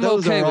 Call. I'm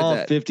those okay are with all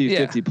that.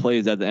 50-50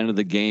 plays at the end of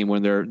the game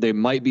when they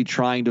might be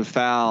trying to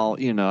foul.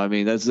 I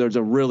mean, there's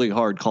a really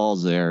hard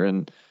calls there.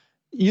 And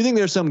you think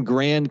there's some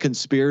grand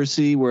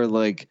conspiracy where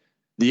like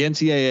the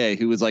NCAA,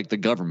 who is like the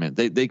government,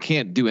 they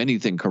can't do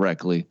anything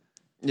correctly.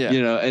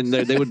 Yeah. And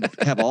they would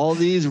have all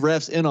these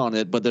refs in on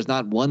it, but there's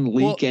not one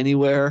leak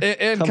anywhere.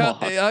 And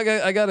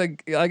I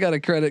gotta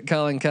credit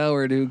Colin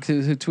Coward who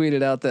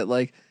tweeted out that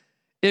like,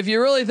 if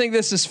you really think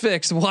this is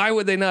fixed, why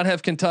would they not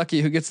have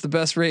Kentucky, who gets the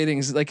best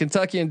ratings, like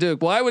Kentucky and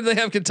Duke? Why would they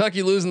have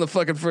Kentucky losing the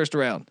fucking first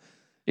round?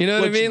 You know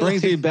what I mean?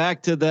 Brings me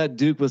back to that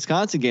Duke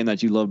Wisconsin game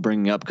that you love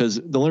bringing up, because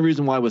the only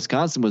reason why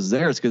Wisconsin was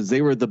there is because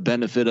they were the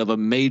benefit of a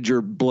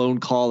major blown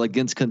call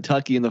against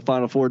Kentucky in the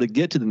Final Four to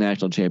get to the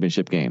national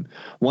championship game.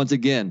 Once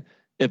again,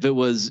 if it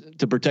was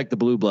to protect the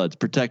Blue Bloods,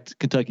 protect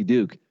Kentucky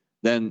Duke,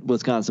 then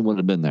Wisconsin wouldn't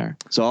have been there.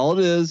 So all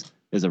it is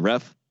a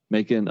ref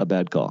making a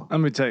bad call.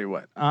 Let me tell you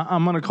what,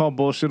 I'm going to call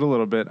bullshit a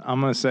little bit.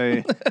 I'm going to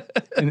say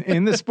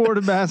in the sport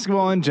of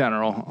basketball in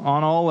general,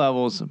 on all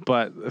levels,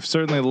 but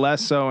certainly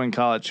less so in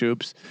college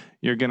hoops,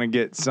 you're going to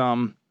get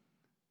some,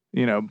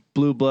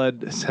 blue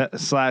blood /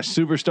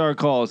 superstar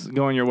calls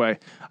going your way.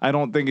 I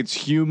don't think it's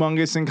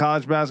humongous in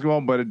college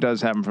basketball, but it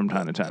does happen from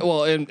time to time.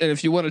 Well, and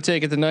if you want to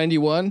take it to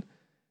 91,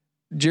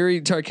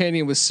 Jerry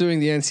Tarkanian was suing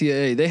the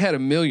NCAA. They had a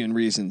million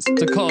reasons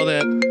to call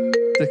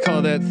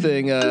that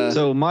thing.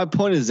 So my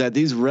point is that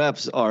these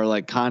refs are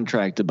like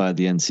contracted by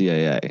the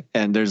NCAA,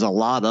 and there's a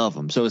lot of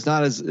them. So it's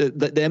not as the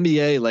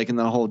NBA, like in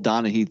the whole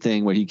Donahue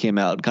thing where he came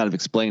out and kind of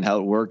explained how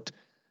it worked.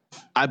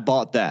 I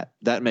bought that.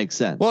 That makes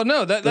sense. Well,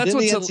 no, that's what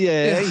the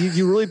NCAA.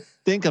 You really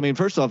think? I mean,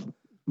 first off,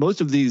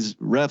 most of these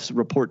refs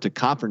report to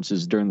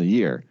conferences during the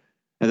year,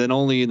 and then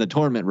only in the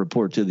tournament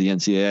report to the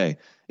NCAA.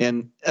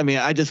 And I mean,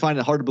 I just find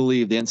it hard to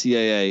believe the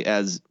NCAA,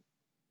 as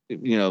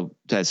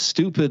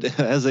stupid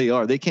as they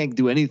are, they can't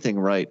do anything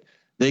right.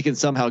 They can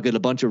somehow get a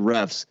bunch of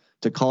refs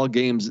to call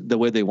games the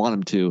way they want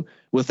them to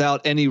without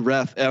any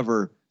ref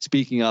ever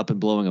speaking up and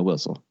blowing a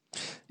whistle.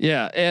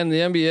 Yeah. And the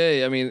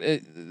NBA, I mean,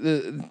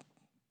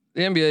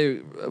 the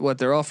NBA,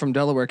 they're all from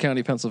Delaware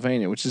County,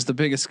 Pennsylvania, which is the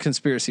biggest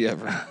conspiracy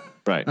ever.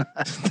 Right.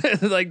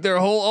 Like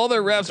all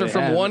their refs are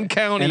from one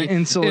county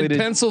in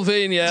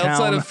Pennsylvania,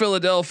 outside of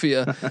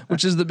Philadelphia,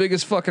 which is the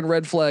biggest fucking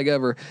red flag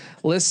ever.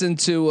 Listen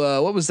to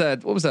what was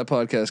that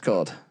podcast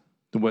called?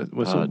 The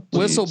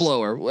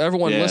whistleblower.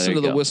 Everyone Yeah, listen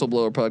to there the you go.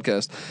 Whistleblower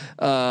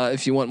podcast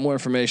if you want more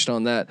information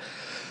on that.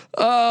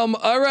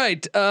 All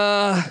right.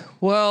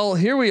 Well,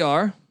 here we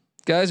are,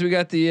 guys. We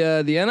got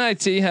the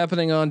NIT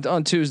happening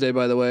on Tuesday.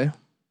 By the way,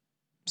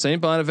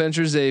 St.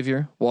 Bonaventure,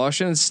 Xavier,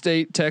 Washington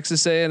State,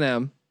 Texas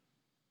A&M.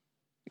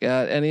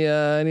 Got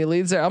any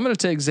leads there? I'm going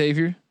to take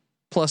Xavier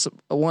plus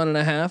a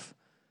 1.5.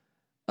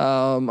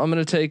 I'm going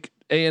to take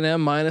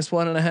A&M minus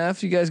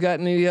 1.5. You guys got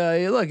any?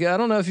 Look, I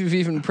don't know if you've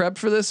even prepped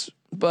for this,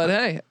 but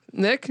hey,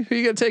 Nick, who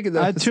you gonna take it?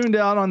 I tuned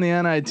out on the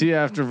NIT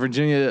after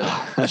Virginia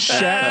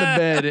shat the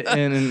bed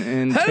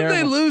in How did they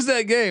terrible- lose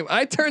that game?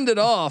 I turned it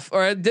off,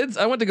 or I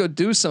went to go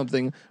do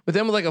something with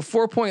them with like a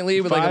 4-point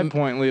lead with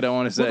 5-point lead. I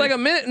want to say with like a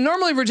minute.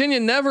 Normally Virginia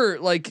never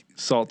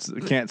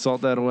can't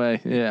salt that away.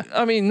 Yeah.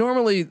 I mean,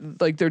 normally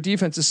like their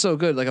defense is so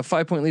good. Like a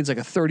 5-point lead is like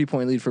a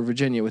 30-point lead for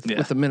Virginia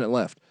with a minute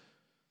left.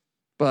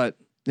 But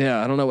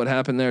yeah, I don't know what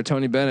happened there.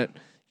 Tony Bennett,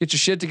 get your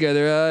shit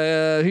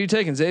together. Who you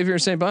taking, Xavier or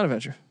St.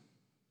 Bonaventure?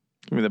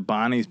 Give me the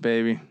Bonnies,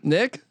 baby.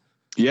 Nick?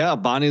 Yeah,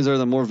 Bonnies are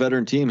the more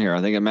veteran team here.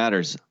 I think it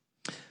matters.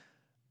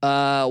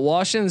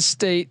 Washington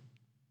State,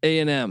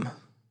 A&M.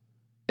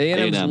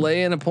 A&M's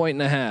laying 1.5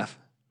 points.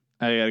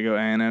 I gotta go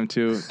A&M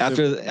too.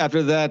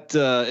 After that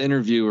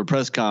interview or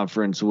press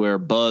conference where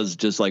Buzz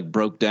just like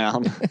broke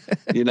down,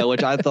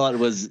 which I thought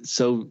was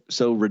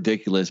so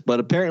ridiculous. But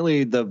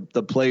apparently the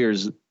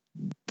players,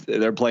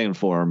 they're playing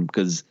for him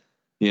because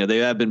they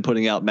have been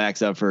putting out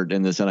max effort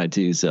in this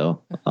NIT.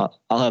 So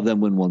I'll have them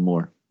win one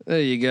more. There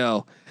you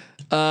go.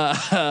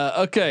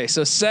 Okay,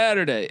 so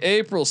Saturday,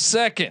 April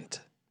 2nd,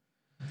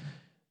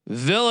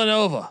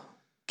 Villanova,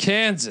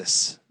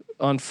 Kansas.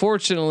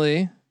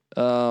 Unfortunately,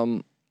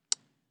 I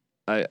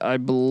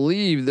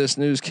believe this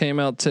news came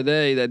out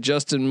today that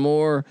Justin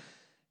Moore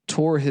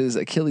tore his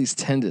Achilles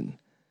tendon.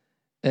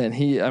 And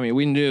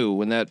we knew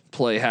when that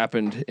play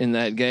happened in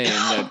that game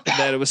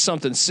that it was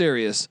something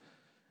serious.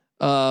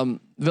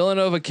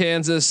 Villanova,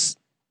 Kansas.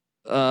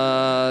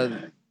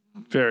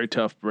 Very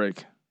tough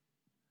break.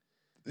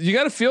 You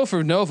got to feel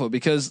for Nova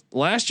because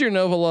last year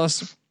Nova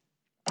lost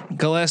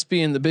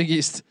Gillespie in the Big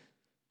East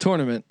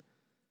tournament,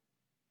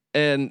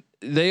 and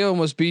they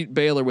almost beat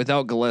Baylor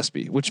without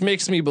Gillespie, which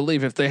makes me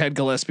believe if they had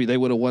Gillespie, they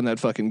would have won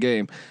that fucking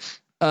game.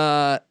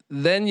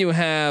 Then you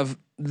have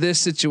this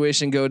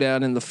situation go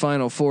down in the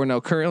Final Four. Now,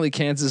 currently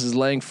Kansas is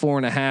laying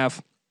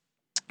 4.5.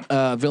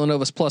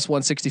 Villanova's plus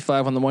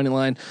 165 on the money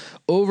line.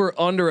 Over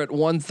under at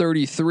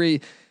 133.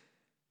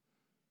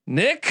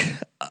 Nick,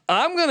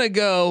 I'm gonna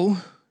go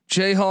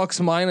Jayhawks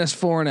minus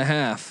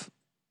 4.5.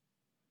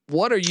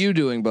 What are you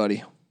doing,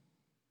 buddy?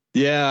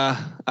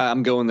 Yeah,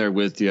 I'm going there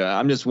with you.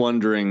 I'm just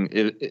wondering,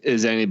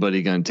 is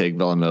anybody going to take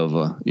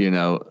Villanova?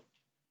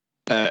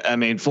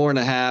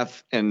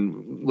 4.5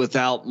 and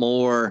without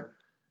more,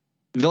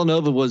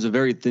 Villanova was a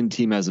very thin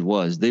team as it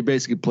was. They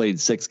basically played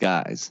 6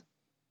 guys.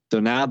 So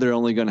now they're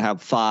only going to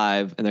have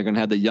 5, and they're going to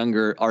have the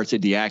younger Arce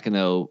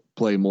Diacono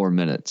play more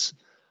minutes.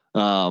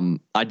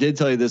 I did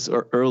tell you this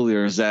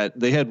earlier, is that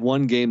they had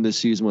one game this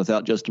season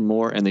without Justin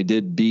Moore, and they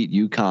did beat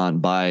UConn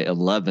by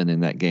 11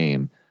 in that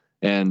game.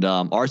 And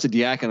Arce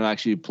Diacono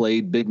actually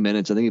played big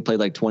minutes. I think he played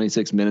like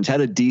 26 minutes, had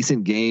a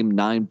decent game,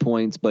 9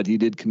 points, but he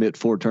did commit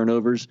 4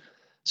 turnovers.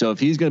 So if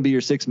he's going to be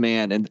your 6th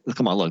man, and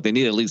come on, look, they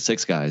need at least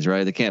 6 guys,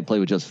 right? They can't play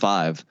with just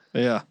 5.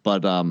 Yeah.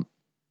 But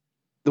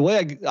the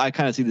way I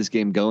kind of see this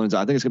game going is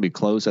I think it's going to be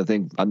close. I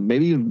think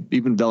maybe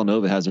even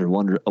Villanova has a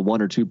 1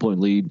 or 2 point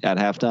lead at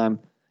halftime.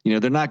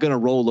 They're not going to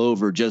roll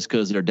over just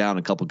because they're down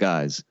a couple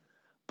guys.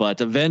 But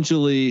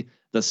eventually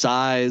the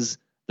size,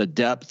 the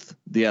depth,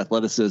 the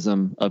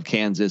athleticism of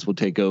Kansas will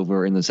take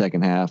over in the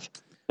second half.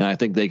 And I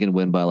think they can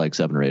win by like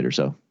 7 or 8 or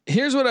so.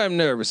 Here's what I'm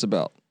nervous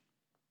about.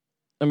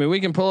 We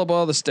can pull up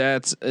all the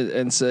stats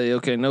and say,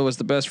 okay, Nova's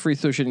the best free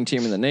throw shooting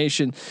team in the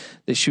nation.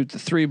 They shoot the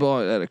 3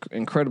 ball at an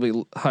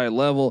incredibly high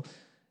level.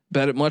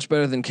 Much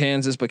better than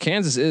Kansas, but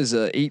Kansas is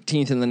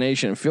 18th in the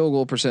nation in field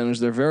goal percentage.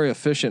 They're very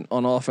efficient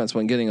on offense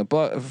when getting a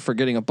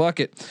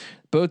bucket.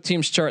 Both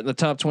teams chart in the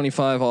top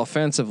 25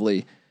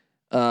 offensively,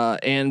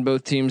 and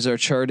both teams are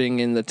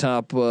charting in the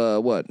top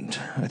I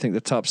think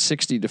the top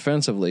 60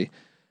 defensively.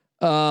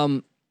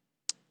 I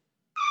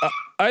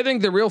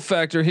think the real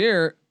factor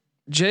here,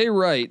 Jay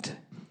Wright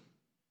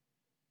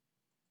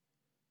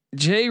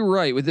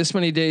with this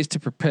many days to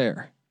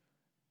prepare.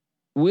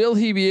 Will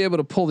he be able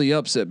to pull the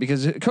upset?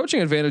 Because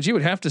coaching advantage, you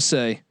would have to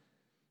say,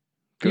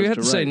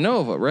 say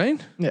Nova,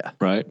 right? Yeah.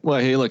 Right. Well,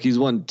 hey, look, he's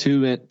won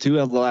 2 of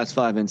the last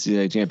 5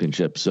 NCAA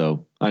championships.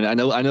 So I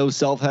know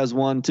Self has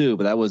 1 too,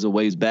 but that was a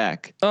ways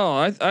back.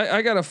 Oh,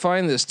 I gotta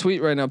find this tweet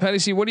right now. Patty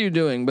C, what are you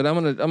doing? But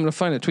I'm gonna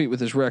find a tweet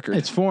with his record.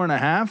 It's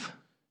 4.5.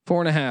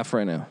 4.5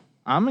 right now.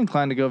 I'm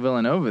inclined to go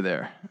Villanova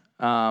there.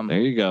 There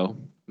you go.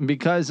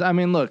 Because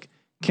look,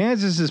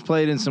 Kansas has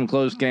played in some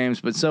close games,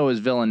 but so has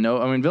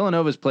Villanova.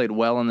 Villanova's played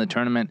well in the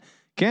tournament.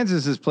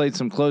 Kansas has played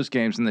some close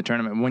games in the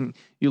tournament. When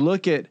you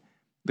look at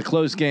the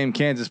close game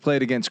Kansas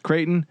played against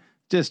Creighton,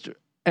 just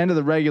end of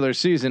the regular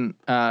season,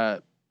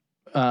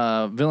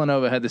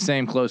 Villanova had the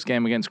same close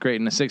game against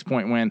Creighton, a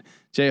 6-point win.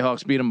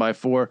 Jayhawks beat them by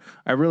 4.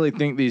 I really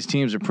think these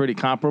teams are pretty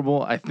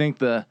comparable. I think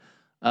the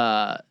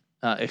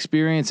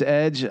experience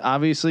edge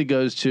obviously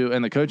goes to,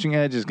 and the coaching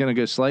edge is going to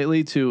go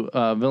slightly to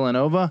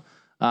Villanova.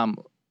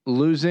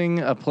 Losing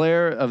a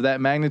player of that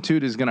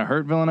magnitude is going to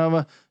hurt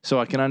Villanova, so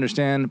I can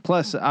understand.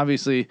 Plus,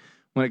 obviously,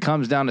 when it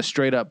comes down to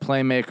straight up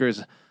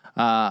playmakers,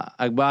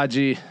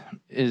 Agbaji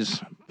is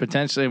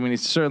potentially, I mean,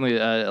 he's certainly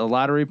a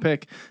lottery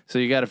pick, so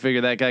you got to figure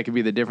that guy could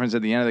be the difference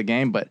at the end of the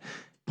game. But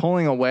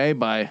pulling away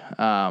by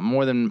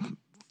more than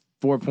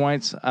 4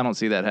 points, I don't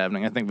see that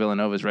happening. I think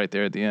Villanova's right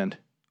there at the end.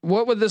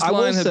 What would this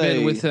line have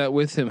been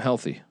with him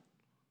healthy?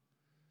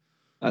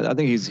 I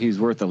think he's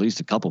worth at least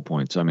a couple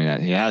points. I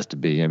mean, he has to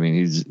be. I mean,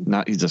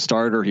 he's a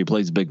starter. He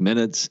plays big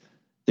minutes.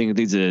 I think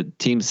he's a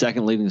team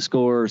second leading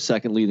scorer,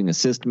 second leading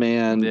assist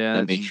man.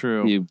 Yeah, that's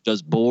true. He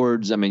does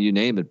boards. I mean, you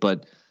name it.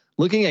 But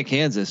looking at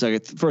Kansas,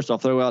 first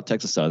off, throw out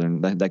Texas Southern.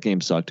 That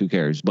game sucked. Who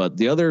cares? But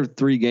the other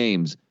 3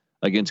 games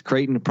against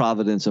Creighton,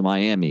 Providence, and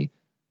Miami,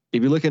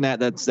 if you're looking at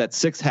that's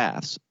 6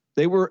 halves,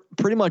 they were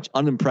pretty much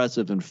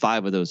unimpressive in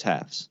 5 of those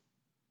halves.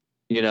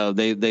 You know,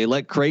 they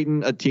let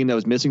Creighton, a team that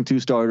was missing 2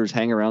 starters,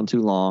 hang around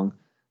too long.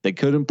 They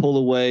couldn't pull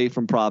away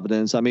from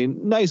Providence. I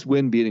mean, nice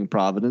win beating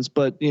Providence,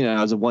 but you know,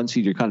 as a 1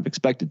 seed, you're kind of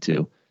expected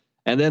to.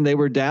 And then they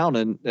were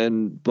down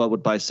but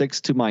by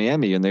 6 to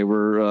Miami, and they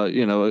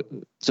were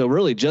so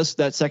really just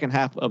that second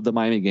half of the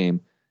Miami game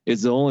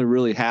is the only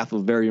really half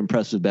of very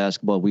impressive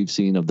basketball we've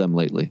seen of them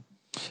lately.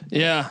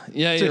 Yeah,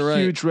 it's you're a right.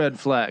 Huge red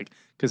flag,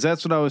 because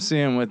that's what I was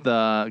seeing with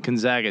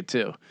Gonzaga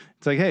too.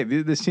 It's like, hey,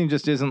 this team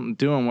just isn't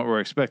doing what we're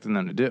expecting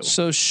them to do.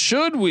 So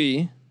should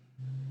we,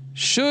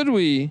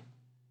 switch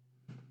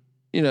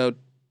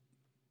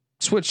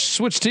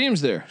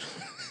teams there?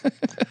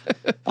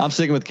 I'm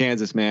sticking with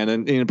Kansas, man.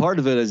 And part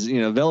of it is,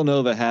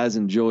 Villanova has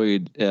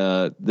enjoyed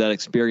that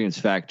experience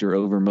factor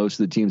over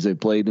most of the teams they've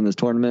played in this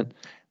tournament.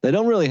 They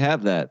don't really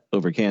have that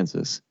over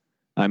Kansas.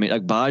 I mean,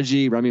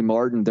 Agbaji, Remy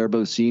Martin, they're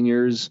both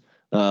seniors.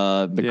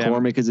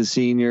 McCormick is a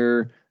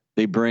senior.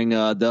 They bring the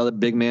other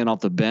big man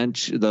off the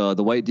bench, the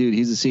white dude.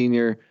 He's a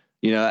senior.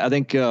 I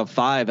think 5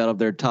 out of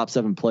their top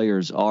 7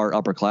 players are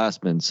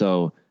upperclassmen.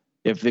 So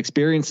if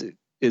experience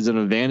is an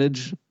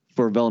advantage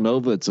for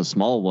Villanova, it's a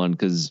small one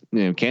because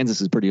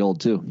Kansas is pretty old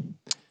too.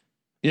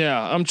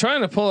 Yeah, I'm trying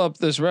to pull up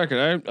this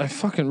record. I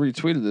fucking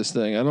retweeted this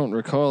thing. I don't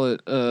recall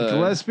it.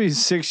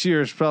 Gillespie's 6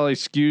 years probably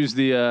skews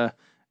the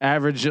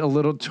average a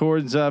little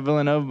towards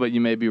Villanova, but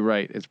you may be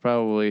right. It's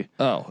probably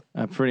a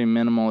pretty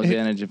minimal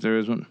advantage if there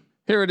is one.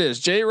 Here it is.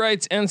 Jay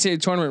Wright's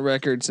NCAA tournament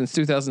record since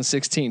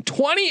 2016,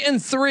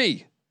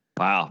 20-3.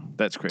 Wow,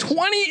 that's crazy.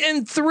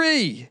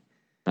 20-3.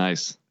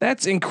 Nice.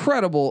 That's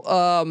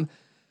incredible.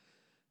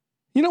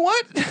 You know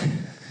what?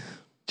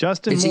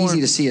 Justin it's Moore.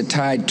 Easy to see a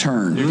tide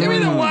turn. Give me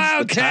the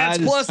Wildcats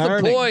plus the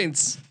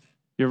points.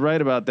 You're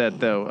right about that,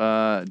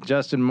 though.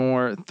 Justin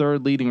Moore,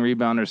 3rd leading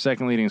rebounder,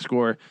 2nd leading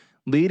scorer,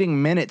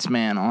 leading minutes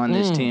man on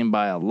this team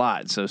by a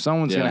lot. So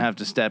someone's going to have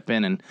to step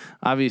in, and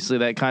obviously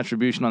that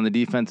contribution on the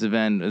defensive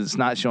end is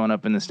not showing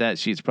up in the stat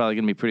sheet. It's probably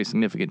going to be pretty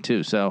significant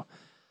too. So,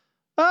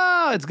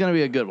 it's going to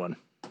be a good one.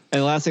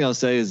 And the last thing I'll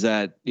say is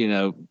that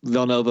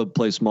Villanova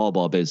plays small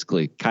ball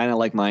basically, kind of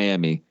like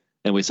Miami,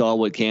 and we saw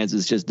what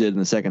Kansas just did in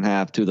the second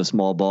half to the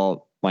small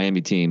ball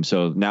Miami team.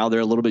 So now they're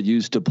a little bit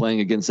used to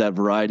playing against that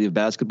variety of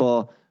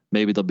basketball.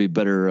 Maybe they'll be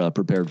better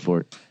prepared for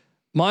it.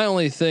 My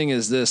only thing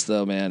is this,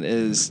 though, man,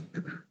 is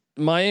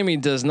Miami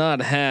does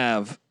not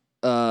have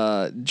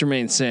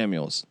Jermaine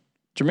Samuels.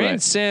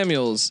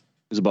 Samuels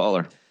is a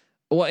baller.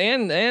 Well,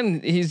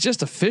 and he's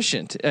just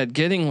efficient at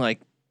getting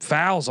like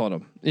fouls on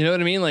him. You know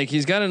what I mean? Like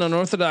he's got an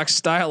unorthodox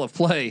style of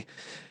play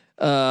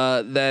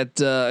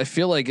that I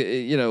feel like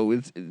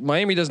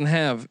Miami doesn't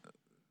have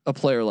a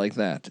player like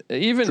that.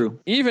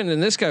 Even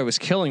and this guy was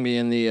killing me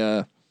in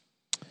the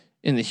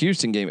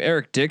Houston game.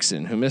 Eric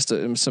Dixon, who missed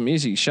some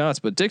easy shots,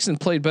 but Dixon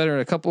played better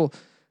in a couple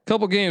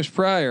games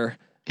prior.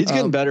 He's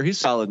getting better. He's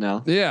solid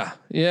now. Yeah.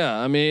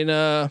 I mean,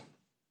 it's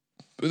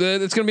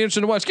going to be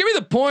interesting to watch. Give me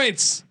the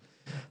points.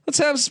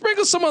 Let's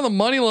sprinkle some on the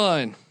money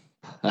line.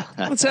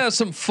 Let's have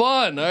some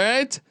fun. All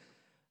right.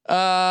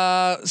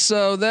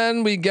 So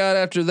then we got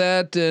after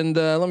that, and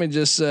let me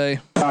just say,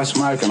 I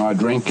smoke and I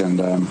drink,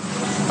 and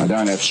I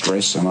don't have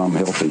stress, and I'm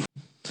healthy.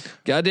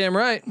 Goddamn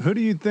right. Who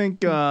do you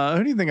think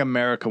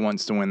America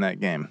wants to win that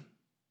game?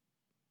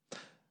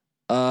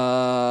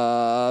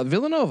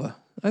 Villanova.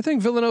 I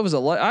think Villanova's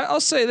I'll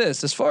say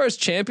this: as far as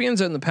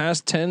champions in the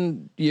past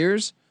 10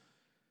 years,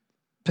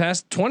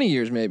 past 20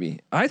 years, maybe,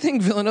 I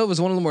think Villanova is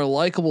one of the more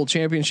likable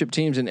championship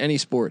teams in any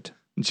sport.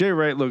 Jay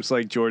Wright looks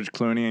like George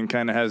Clooney and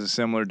kind of has a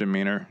similar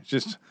demeanor.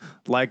 Just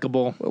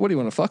likable. What do you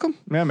want to fuck him?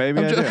 Yeah,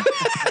 maybe I do.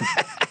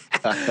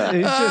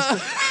 He's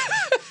just,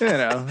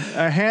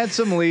 a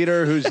handsome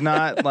leader who's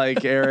not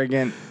like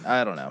arrogant.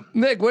 I don't know.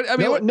 Nick, what I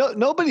mean?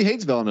 Nobody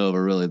hates Villanova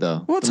really,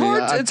 though. Well, it's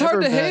hard. It's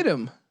hard to hate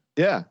him.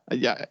 Yeah.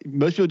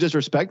 Most people just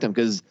respect them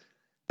because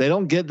they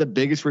don't get the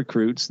biggest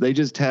recruits. They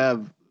just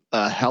have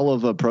a hell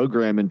of a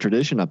program and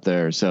tradition up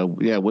there. So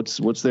yeah, what's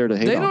there to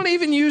hate They on? don't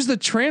even use the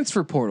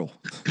transfer portal,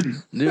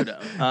 dude.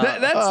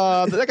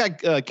 that's. That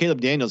guy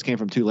Caleb Daniels came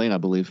from Tulane, I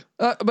believe.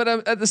 But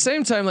at the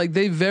same time, like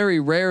they very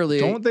rarely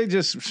Don't they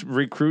just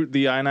recruit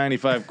the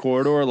I-95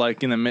 corridor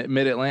like in the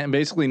mid Atlantic,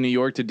 basically New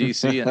York to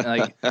DC, and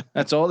like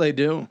that's all they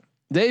do.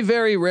 They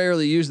very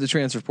rarely use the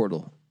transfer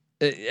portal,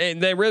 and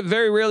they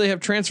very rarely have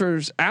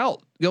transfers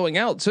going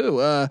out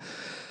too. I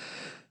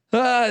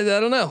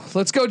don't know.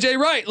 Let's go, Jay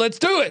Wright. Let's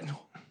do it.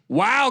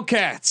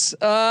 Wildcats.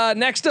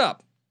 Next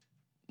up,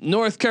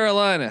 North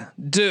Carolina,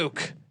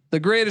 Duke, the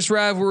greatest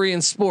rivalry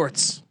in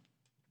sports.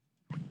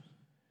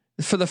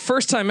 For the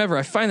first time ever,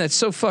 I find that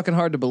so fucking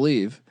hard to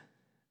believe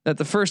that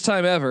the first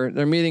time ever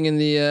they're meeting in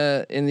the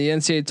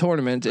NCAA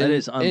tournament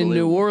in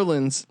New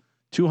Orleans.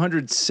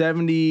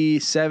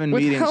 277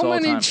 With meetings. how all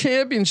many time.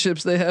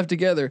 championships they have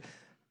together,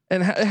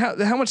 and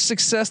how much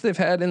success they've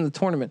had in the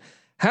tournament.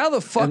 How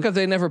the fuck have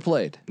they never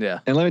played? Yeah.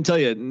 And let me tell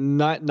you,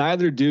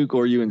 neither Duke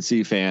or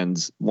UNC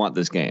fans want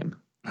this game.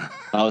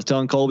 I was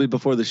telling Colby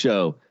before the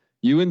show,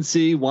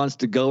 UNC wants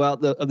to go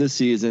out of the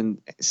season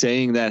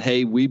saying that,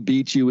 hey, we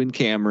beat you in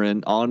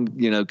Cameron on,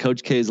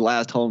 Coach K's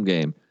last home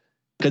game.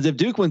 Because if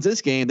Duke wins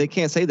this game, they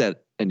can't say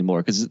that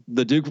anymore. Because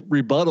the Duke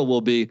rebuttal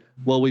will be,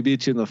 well, we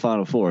beat you in the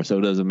Final Four, so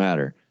it doesn't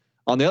matter.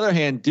 On the other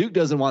hand, Duke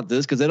doesn't want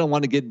this because they don't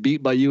want to get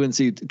beat by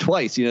UNC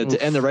twice, to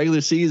end the regular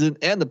season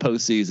and the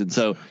postseason.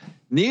 So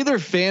neither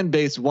fan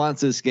base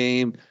wants this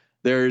game.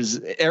 There's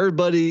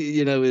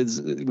everybody,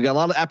 we got a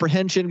lot of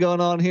apprehension going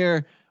on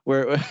here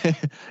where,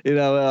 it's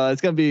going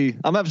to be,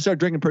 I'm going to have to start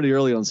drinking pretty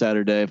early on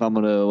Saturday if I'm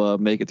going to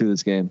make it through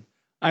this game.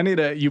 I need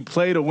you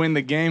play to win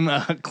the game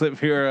clip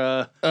here.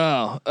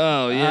 Yeah,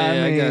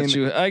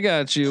 I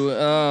got you.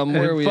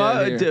 Where are we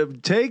at here?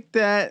 Take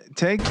that.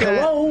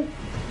 Hello?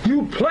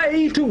 You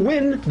play to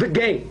win the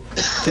game.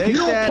 Take You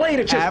don't that play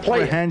to just play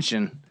it.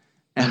 apprehension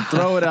and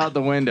throw it out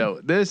the window.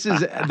 This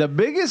is the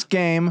biggest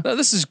game No,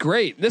 this is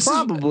great. This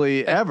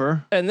probably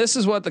ever. and this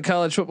is what the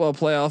college football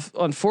playoff.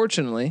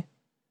 Unfortunately,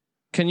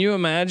 can you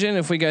imagine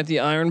if we got the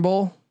Iron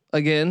Bowl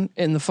again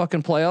in the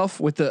fucking playoff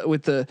with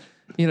the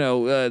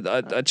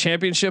a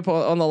championship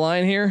on the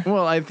line here?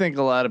 Well, I think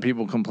a lot of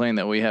people complain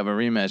that we have a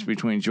rematch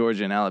between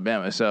Georgia and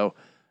Alabama. So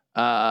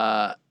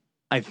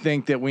I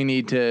think that we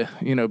need to,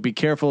 be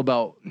careful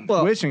about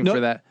wishing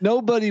for that.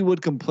 Nobody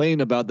would complain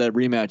about that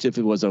rematch if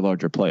it was a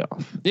larger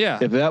playoff. Yeah.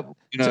 If that,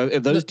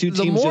 if those two teams,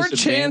 the more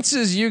just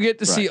chances you get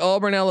to see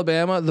Auburn,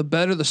 Alabama, the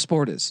better the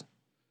sport is.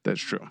 That's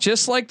true.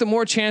 Just like the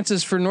more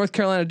chances for North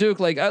Carolina,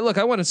 Duke. Like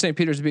I wanted St.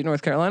 Peter's to beat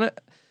North Carolina.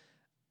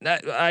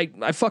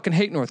 I fucking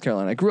hate North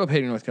Carolina. I grew up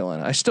hating North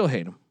Carolina. I still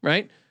hate them.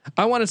 Right.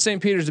 I wanted St.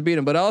 Peter's to beat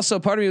them, but also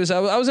part of me was I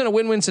was in a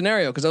win-win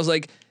scenario because I was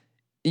like,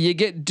 you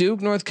get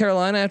Duke, North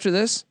Carolina after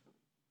this.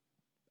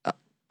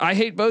 I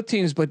hate both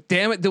teams, but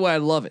damn it, do I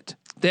love it?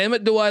 Damn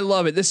it, do I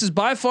love it? This is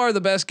by far the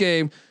best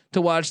game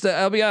to watch.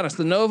 I'll be honest,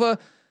 the Nova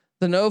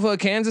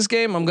Kansas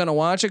game, I'm gonna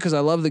watch it because I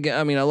love the game.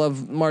 I mean, I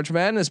love March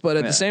Madness, but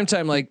at the same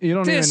time, like you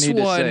don't this even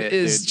need one to say it,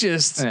 is dude.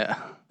 just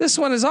this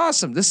one is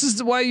awesome. This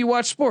is why you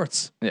watch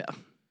sports. Yeah.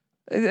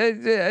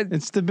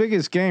 It's the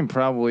biggest game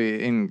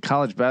probably in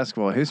college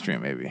basketball history.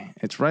 Maybe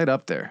it's right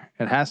up there.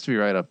 It has to be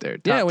right up there.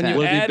 Top when 10. you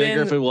would it add be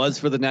bigger in- if it was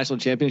for the national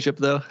championship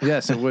though?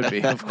 Yes, it would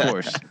be, of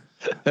course.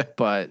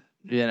 But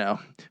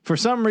for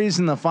some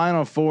reason, the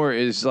Final Four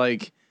is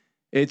like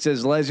it's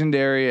as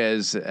legendary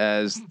as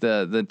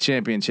the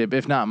championship,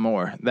 if not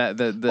more. That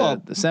the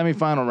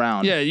semifinal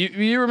round. Yeah,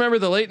 you remember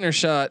the Leitner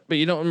shot, but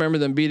you don't remember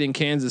them beating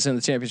Kansas in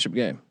the championship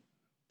game.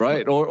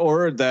 Right.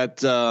 Or that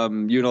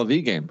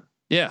UNLV game.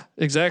 Yeah,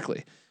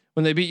 exactly.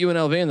 When they beat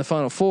UNLV in the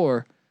Final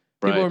Four,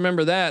 people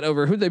remember that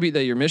over who'd they beat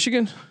that year?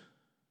 Michigan?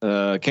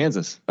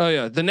 Kansas. Oh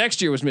yeah, the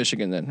next year was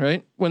Michigan then,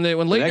 right? When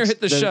Leitner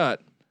hit the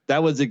shot.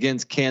 That was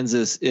against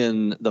Kansas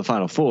in the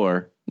Final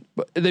Four.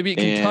 But they beat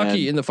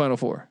Kentucky in the Final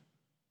Four.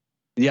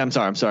 Yeah, I'm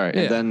sorry.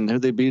 Yeah. And then who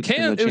they beat?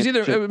 It was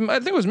either. I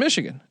think it was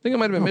Michigan. I think it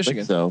might have been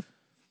Michigan. So.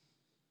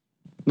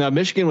 No,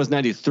 Michigan was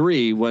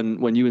 93 when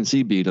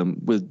UNC beat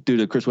them due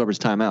to Chris Webber's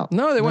timeout.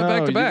 No, they went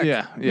back to back.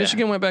 Yeah.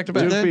 Michigan went back to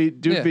back.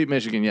 Duke beat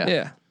Michigan. Yeah.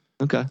 Yeah.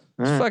 Okay.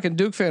 Fucking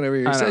Duke fan over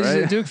here. I know, Says he's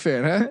right? a Duke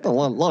fan, huh? A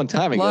long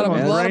time A ago. lot of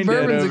man.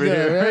 bourbons over ago,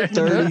 here. right?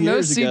 30 no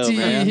years ago,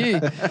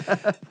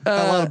 CTE.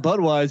 a lot of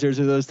Budweisers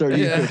in those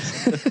 30 Yeah.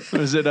 years.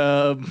 Was it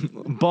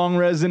bong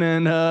resin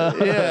and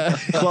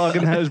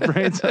clogging those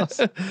brain cells?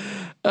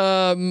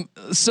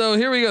 So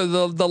here we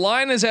go. The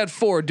line is at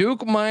 4.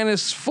 Duke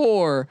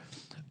 -4.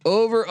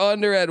 Over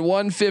under at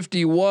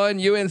 151.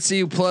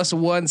 UNC plus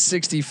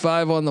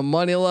 165 on the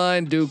money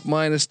line. Duke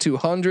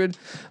 -200.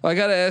 I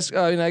gotta ask.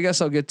 I guess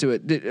I'll get to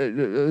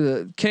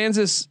it.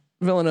 Kansas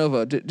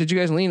Villanova. Did you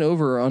guys lean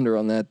over or under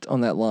on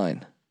that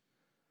line?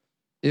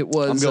 It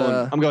was.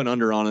 I'm going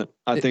under on it.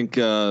 I think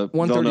 133.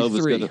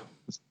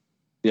 Villanova's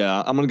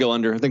yeah, I'm gonna go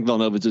under. I think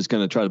Villanova's just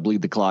gonna try to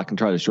bleed the clock and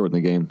try to shorten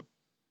the game.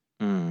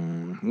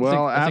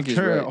 Well, I think he's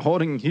after right.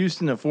 holding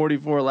Houston to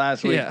 44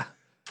 last week. Yeah.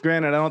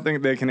 Granted, I don't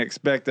think they can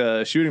expect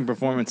a shooting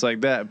performance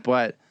like that,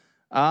 but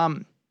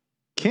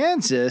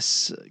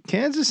Kansas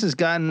has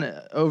gotten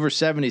over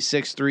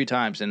 76 3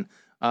 times, and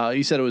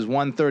you said it was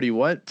 130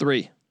 what?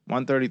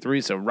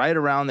 133. So right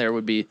around there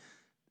would be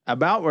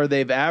about where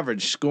they've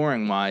averaged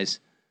scoring wise.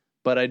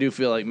 But I do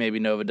feel like maybe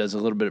Nova does a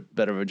little bit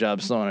better of a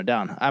job slowing it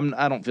down.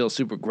 I don't feel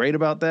super great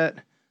about that,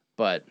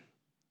 but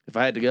if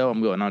I had to go,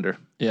 I'm going under.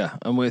 Yeah,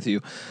 I'm with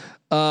you.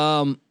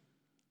 All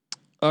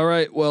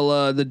right.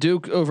 Well, the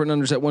Duke over and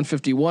unders at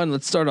 151.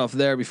 Let's start off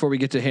there before we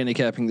get to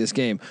handicapping this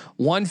game.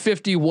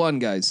 151,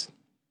 guys.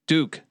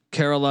 Duke,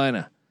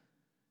 Carolina.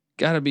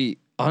 Got to be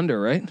under,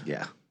 right?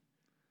 Yeah.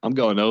 I'm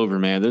going over,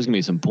 man. There's gonna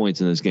be some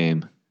points in this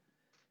game.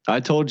 I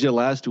told you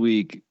last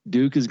week,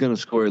 Duke is going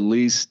to score at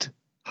least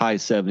high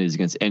 70s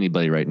against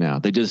anybody right now.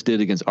 They just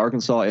did against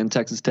Arkansas and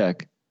Texas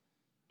Tech.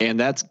 And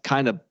that's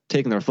kind of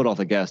taking their foot off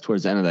the gas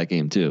towards the end of that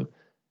game too.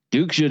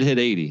 Duke should hit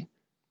 80.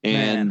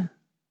 And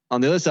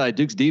on the other side,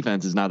 Duke's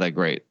defense is not that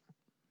great.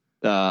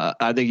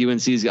 I think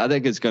I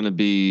think it's going to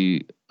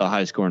be a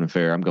high scoring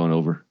affair. I'm going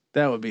over.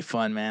 That would be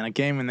fun, man. A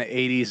game in the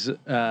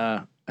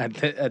 80s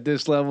at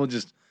this level,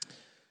 just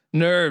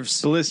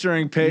nerves,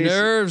 blistering pace.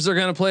 Nerves are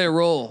going to play a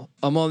role.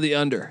 I'm on the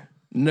under.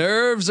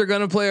 Nerves are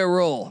going to play a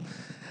role.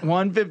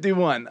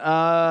 151.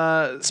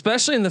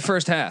 Especially in the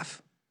first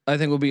half, I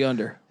think we'll be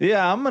under.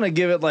 Yeah, I'm going to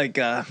give it like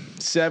a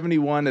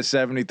 71 to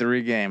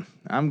 73 game.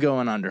 I'm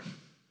going under.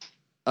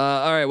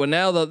 All right. Well,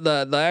 now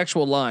the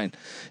actual line.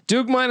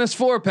 Duke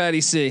 -4.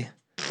 Patty C.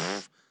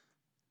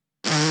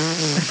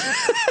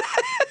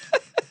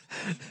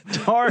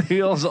 Tar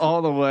Heels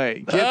all the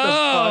way. Get the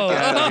fuck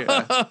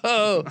out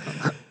of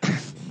here.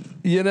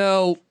 You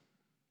know,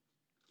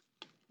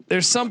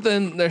 there's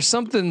something.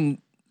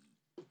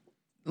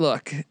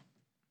 Look,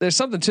 there's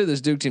something to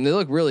this Duke team. They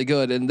look really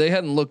good, and they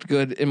hadn't looked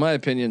good, in my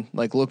opinion.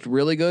 Like looked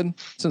really good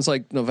since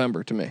like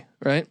November to me,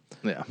 right?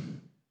 Yeah.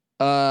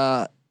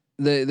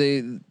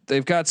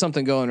 They've got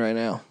something going right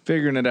now.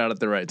 Figuring it out at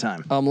the right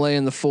time. I'm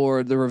laying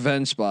the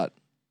revenge spot.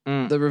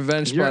 The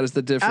revenge spot is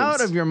the difference.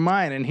 Out of your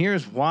mind, and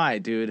here's why,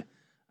 dude.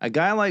 A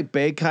guy like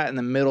Baycott in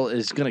the middle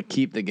is going to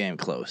keep the game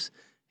close.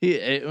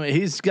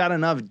 He's got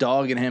enough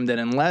dog in him that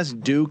unless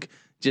Duke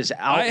just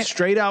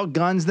straight out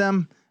guns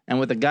them, and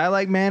with a guy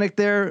like Manic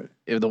there,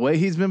 the way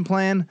he's been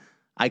playing,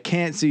 I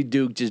can't see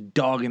Duke just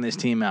dogging this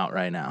team out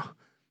right now.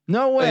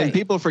 No way. And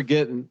people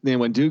forget,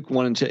 when Duke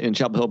won in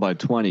Chapel Hill by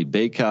 20,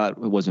 Baycott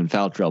was in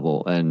foul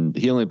trouble, and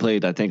he only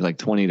played, I think, like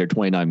 20 or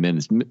 29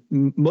 minutes.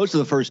 Most of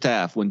the first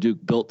half, when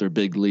Duke built their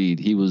big lead,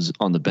 he was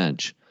on the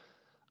bench.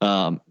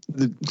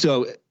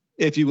 So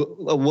if you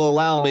will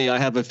allow me, I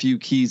have a few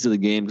keys to the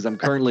game because I'm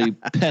currently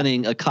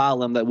penning a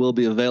column that will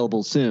be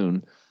available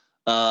soon.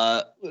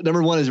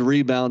 Number one is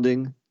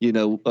rebounding.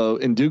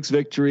 In Duke's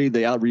victory,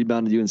 they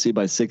out-rebounded UNC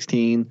by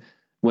 16.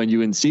 When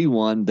UNC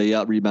won, they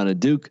out-rebounded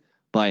Duke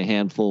by a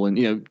handful.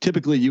 And,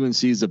 typically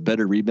UNC is a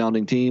better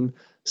rebounding team.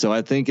 So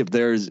I think if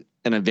there's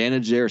an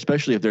advantage there,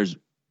 especially if there's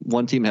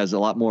one team has a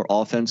lot more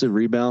offensive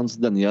rebounds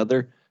than the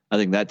other, I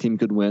think that team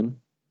could win.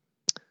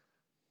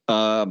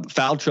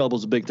 Foul trouble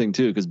is a big thing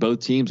too, because both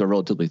teams are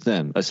relatively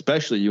thin,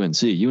 especially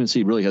UNC. UNC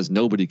really has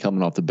nobody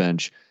coming off the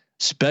bench,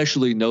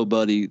 especially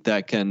nobody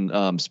that can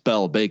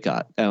spell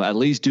Baycott. At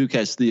least Duke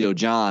has Theo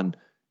John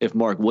if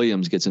Mark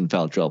Williams gets in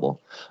foul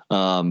trouble.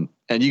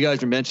 And you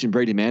guys were mentioning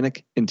Brady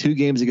Manic. In 2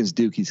 games against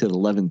Duke, he's hit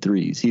 11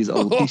 threes. He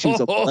shoots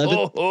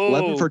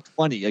 11 for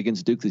 20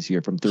 against Duke this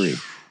year from 3.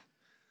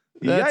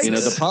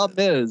 The problem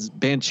is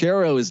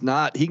Banchero is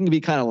not. He can be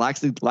kind of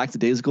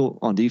lackadaisical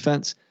on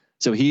defense.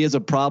 So he is a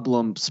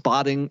problem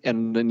spotting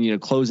and then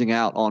closing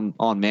out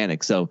on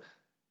Manic. So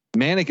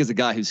Manic is a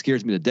guy who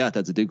scares me to death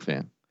as a Duke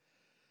fan.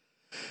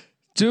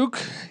 Duke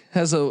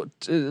has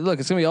it's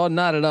gonna be all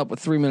knotted up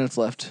with 3 minutes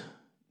left.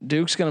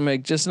 Duke's gonna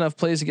make just enough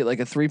plays to get like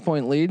a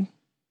 3-point lead.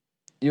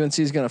 UNC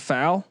is gonna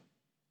foul.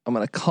 I'm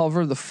gonna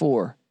cover the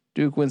 4.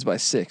 Duke wins by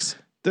 6.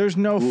 There's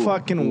no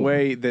fucking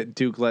way that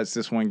Duke lets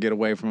this one get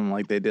away from him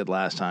like they did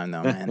last time,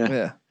 though, man.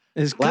 Yeah.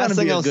 It's last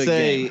thing I'll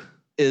say game.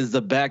 Is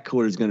the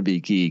backcourt is going to be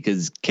key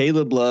because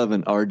Caleb Love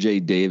and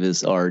RJ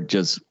Davis are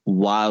just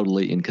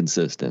wildly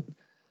inconsistent.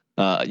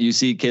 You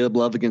see Caleb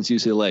Love against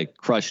UCLA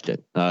crushed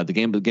it. The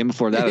game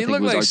before that, I he think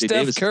looked was like RJ Steph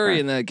Davis Curry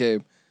in that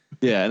game.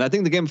 Yeah, and I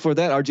think the game before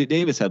that, RJ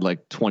Davis had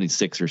like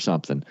 26 or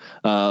something.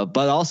 But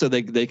also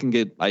they can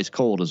get ice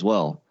cold as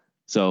well.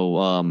 So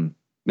and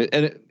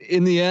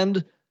in the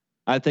end,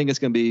 I think it's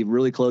going to be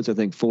really close. I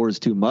think 4 is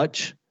too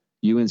much.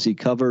 UNC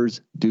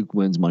covers. Duke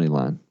wins money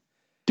line.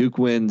 Duke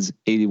wins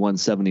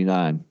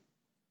 81-79.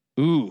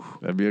 Ooh,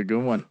 that'd be a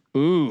good one.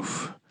 Ooh,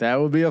 that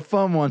would be a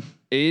fun one.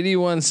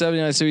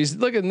 81-79. So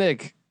look at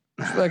Nick,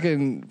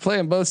 fucking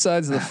playing both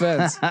sides of the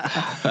fence.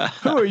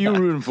 Who are you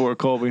rooting for,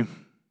 Colby?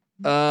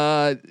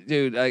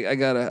 Dude, I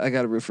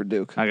gotta root for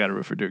Duke. I gotta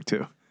root for Duke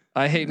too.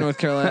 I hate North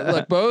Carolina.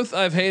 Look, both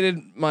I've hated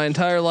my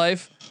entire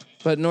life,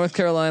 but North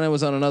Carolina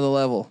was on another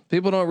level.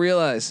 People don't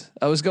realize.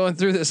 I was going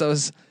through this. I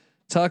was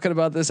talking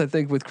about this, I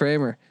think, with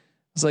Kramer.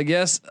 It's like,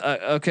 yes,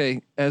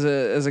 okay. As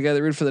a guy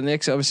that rooted for the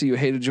Knicks, obviously you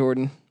hated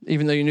Jordan,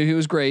 even though you knew he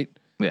was great.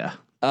 Yeah.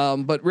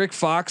 But Rick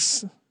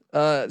Fox,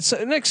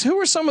 so Knicks. Who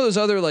were some of those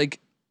other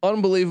like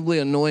unbelievably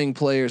annoying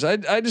players.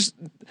 I just.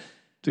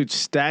 Dude,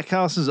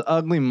 Stackhouse's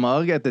ugly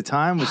mug at the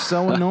time was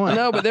so annoying.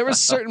 No, but there were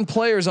certain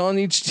players on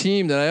each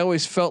team that I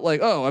always felt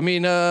like, oh, I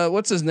mean,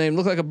 what's his name?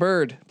 Looked like a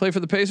bird. Play for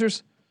the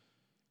Pacers.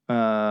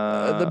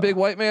 The big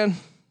white man.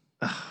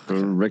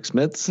 Rick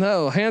Smits.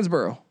 No,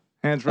 Hansborough.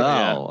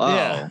 Hansborough.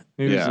 Yeah.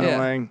 He was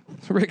annoying.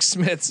 Rick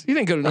Smits. He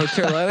didn't go to North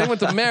Carolina. He went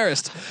to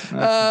Marist.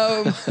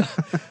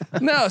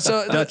 No,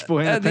 so Dutch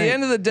boy at the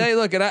end of the day,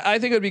 look, and I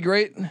think it would be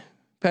great.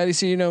 Patty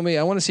C, you know me.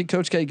 I want to see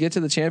Coach K get to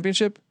the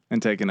championship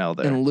And take an L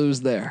there. and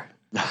lose there.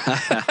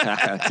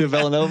 To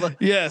Villanova.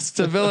 Yes,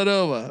 to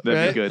Villanova. That'd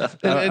right? be good.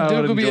 And I Duke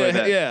would will be enjoy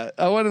that. yeah.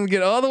 I want him to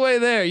get all the way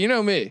there. You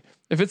know me.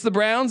 If it's the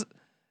Browns,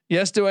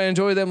 yes, do I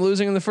enjoy them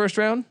losing in the first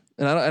round?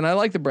 And I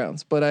like the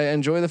Browns, but I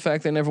enjoy the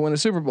fact they never win a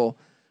Super Bowl.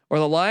 Or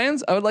the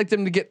Lions, I would like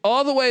them to get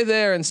all the way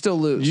there and still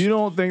lose. You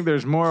don't think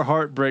there's more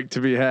heartbreak to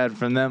be had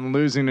from them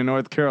losing to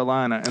North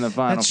Carolina in the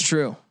final? That's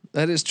true.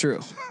 That is true.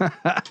 I'll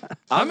go ahead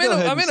I'm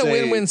and in a say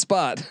win-win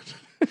spot.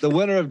 The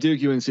winner of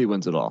Duke UNC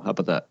wins it all. How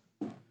about that?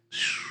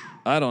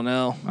 I don't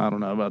know. I don't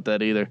know about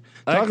that either.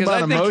 'Cause Talk about I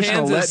think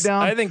emotional Kansas- letdown.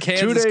 I think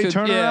Kansas 2-day could-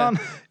 turnaround.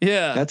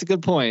 Yeah. That's a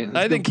good point.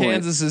 I think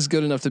Kansas is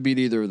good enough to beat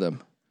either of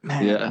them.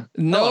 Yeah.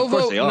 Nova, of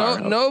course they are.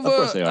 Nova. Of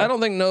course they are. I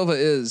don't think Nova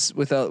is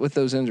with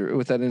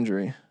that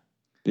injury.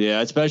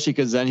 Yeah, especially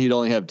because then he'd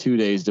only have 2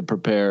 days to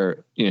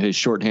prepare, his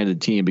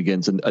shorthanded team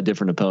against a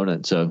different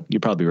opponent. So you're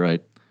probably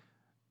right.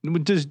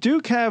 Does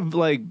Duke have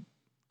like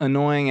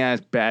annoying ass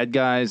bad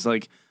guys?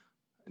 Like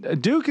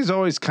Duke has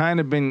always kind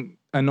of been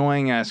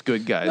annoying ass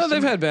good guys. No,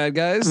 they've had bad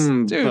guys.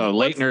 Dude,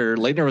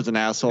 Leitner was an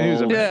asshole. He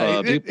was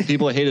a-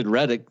 People hated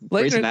Reddick.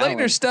 Grayson Allen.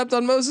 Leitner stepped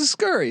on Moses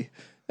Scurry.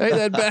 Hey,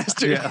 that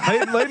bastard.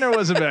 Yeah, Leitner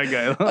was a bad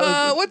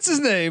guy. What's his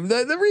name?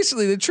 The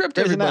recently they tripped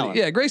Grayson everybody. Allen.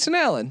 Yeah, Grayson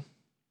Allen.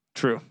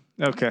 True.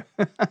 Okay.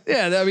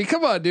 Yeah, I mean,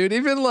 come on, dude.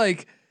 Even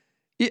like,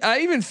 I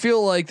even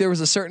feel like there was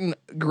a certain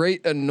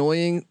great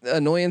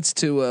annoyance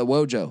to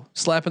Wojo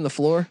slapping the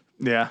floor.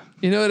 Yeah.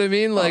 You know what I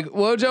mean? Like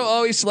Wojo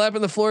always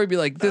slapping the floor. He'd be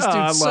like, "This Oh,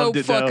 I dude's so loved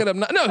it, fucking though.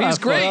 obnoxious." No, he's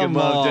great. fucking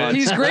loved it.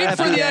 He's great for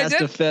the Happy-ass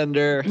identity.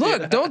 defender.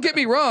 Look, don't get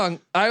me wrong.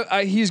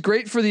 He's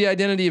great for the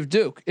identity of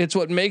Duke. It's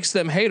what makes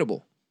them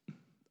hateable.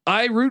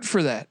 I root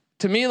for that.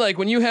 To me, like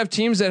when you have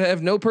teams that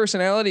have no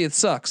personality, it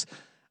sucks.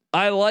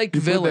 I like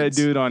Put that villains.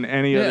 dude on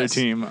any other Yes.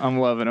 team. I'm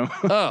loving him.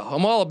 Oh,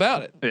 I'm all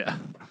about it. Yeah.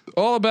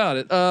 All about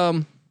it.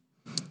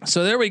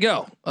 So there we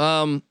go.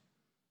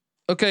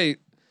 Okay.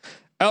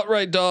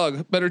 Outright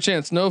dog. Better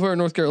chance. Nova or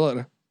North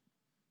Carolina?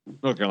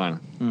 North Carolina.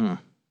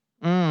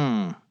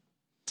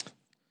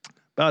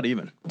 About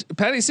even.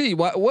 Patty C,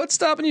 what's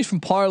stopping you from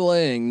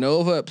parlaying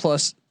Nova at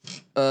plus,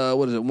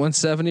 what is it,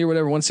 170 or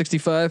whatever,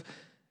 165,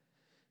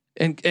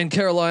 and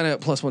Carolina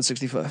at plus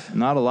 165?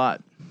 Not a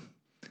lot.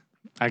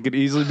 I could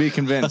easily be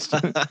convinced.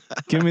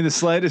 Give me the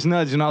slightest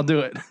nudge and I'll do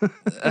it.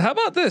 How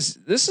about this?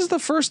 This is the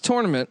first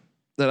tournament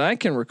that I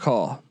can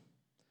recall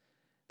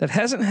that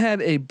hasn't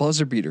had a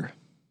buzzer beater.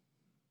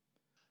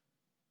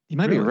 You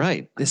might be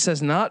right. This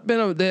has not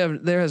been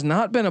there has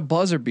not been a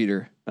buzzer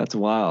beater. That's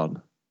wild.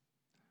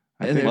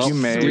 I And think there's you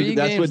may. three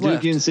That's what games Duke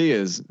left. UNC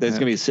is.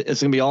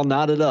 It's gonna be all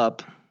knotted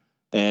up,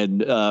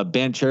 and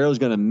Banchero's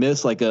gonna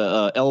miss like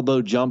a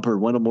elbow jumper.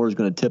 Wendell is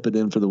gonna tip it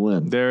in for the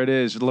win. There it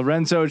is.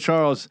 Lorenzo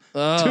Charles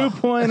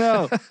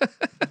 2.0.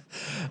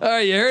 All right,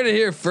 you heard it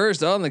here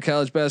first on the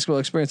College Basketball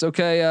Experience.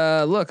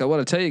 Okay, look, I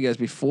want to tell you guys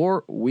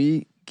before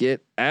we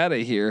get out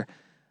of here.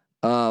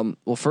 Well,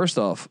 first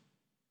off,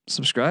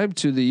 subscribe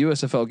to the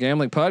USFL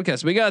Gambling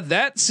Podcast. We got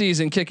that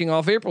season kicking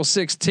off April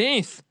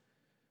 16th.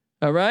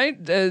 All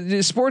right,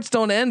 the sports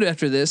don't end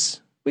after this.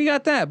 We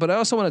got that, but I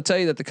also want to tell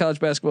you that the College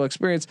Basketball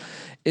Experience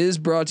is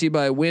brought to you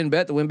by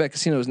WinBet. The WinBet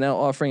Casino is now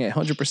offering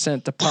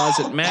 100%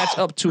 deposit match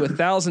up to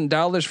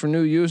 $1,000 for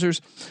new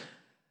users.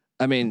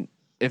 I mean,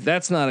 if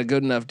that's not a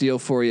good enough deal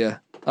for you,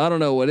 I don't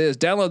know what is.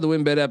 Download the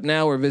WinBet app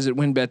now or visit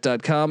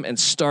winbet.com and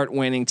start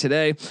winning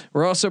today.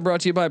 We're also brought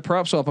to you by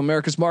PropSwap,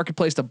 America's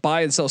marketplace to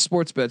buy and sell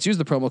sports bets. Use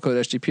the promo code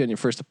SGP on your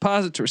first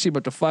deposit to receive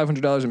up to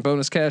 $500 in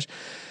bonus cash.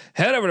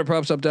 Head over to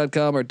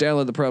PropSwap.com or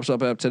download the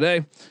PropSwap app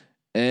today.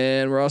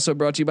 And we're also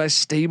brought to you by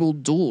Stable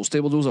Duel.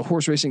 Stable Duel is a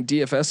horse racing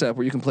DFS app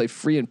where you can play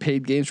free and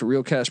paid games for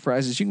real cash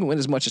prizes. You can win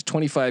as much as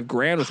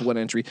 $25,000 with one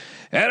entry.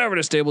 Head over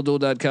to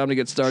StableDuel.com to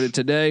get started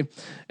today.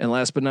 And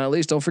last but not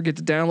least, don't forget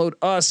to download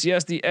us.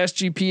 Yes, the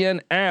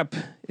SGPN app.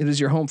 It is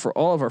your home for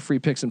all of our free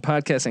picks and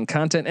podcasts and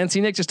content.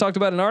 NC Nick just talked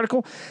about an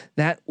article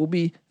that will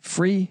be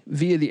free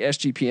via the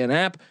SGPN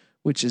app,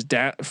 which is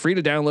free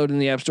to download in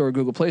the App Store or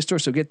Google Play Store.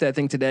 So get that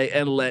thing today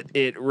and let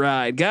it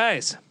ride,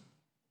 guys.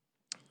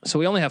 So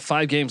we only have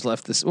 5 games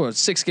left or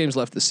 6 games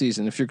left this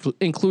season, if you're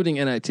including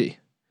NIT.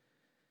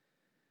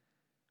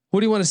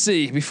 What do you want to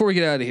see before we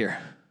get out of here?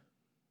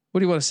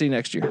 What do you want to see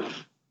next year?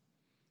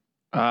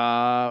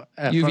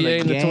 UVA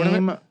in the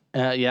tournament?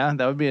 Yeah,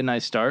 that would be a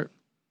nice start.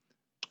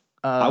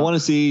 I want to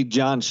see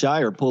John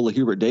Shire pull a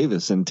Hubert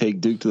Davis and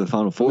take Duke to the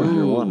Final Four in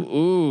year one.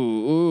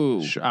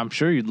 Ooh. I'm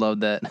sure you'd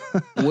love that.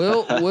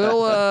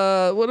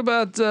 What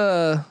about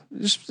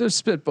just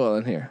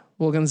spitballing here?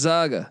 Well,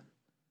 Gonzaga.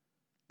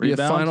 Be a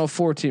Rebounds? Final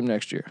Four team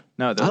next year.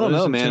 No, I don't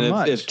know, man.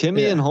 If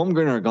Timmy Yeah. and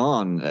Holmgren are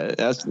gone,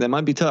 that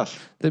might be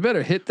tough. They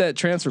better hit that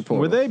transfer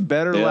portal. were they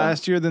better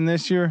last year than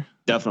this year?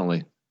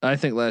 Definitely. I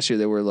think last year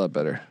they were a lot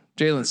better.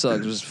 Jalen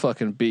Suggs was a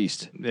fucking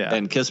beast. Yeah,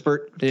 And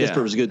Kispert. Yeah,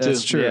 Kispert was good too.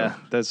 that's true. Yeah,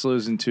 that's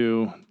losing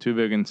two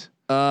big ones.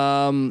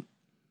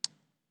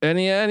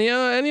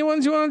 Any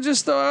ones you want to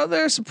just throw out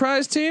there?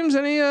 Surprise teams?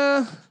 Any?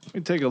 Let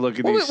me take a look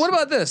at these. What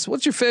about this?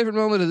 What's your favorite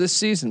moment of this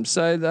season?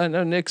 Besides, I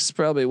know Nick's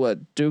probably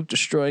Duke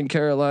destroying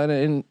Carolina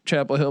in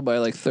Chapel Hill by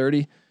like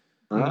 30.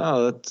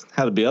 Oh, that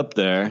had to be up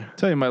there.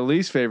 Tell you my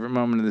least favorite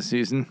moment of the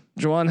season.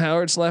 Juwan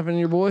Howard slapping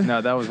your boy.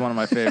 No, that was one of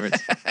my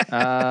favorites.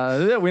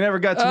 We never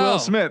got to Will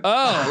Smith.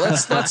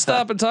 Let's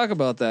stop and talk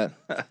about that.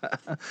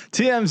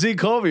 TMZ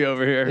Colby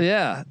over here.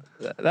 Yeah,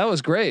 that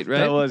was great, right?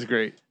 That was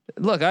great.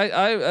 Look, I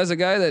as a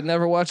guy that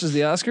never watches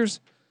the Oscars,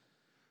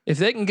 if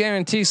they can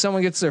guarantee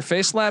someone gets their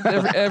face slapped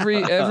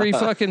every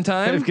fucking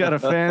time, They've got a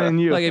fan in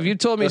you. like if you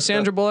told me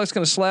Sandra Bullock's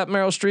going to slap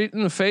Meryl Streep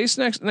in the face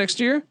next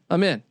year,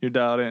 I'm in. You're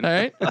dialed in. All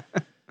right.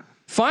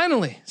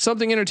 Finally,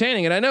 something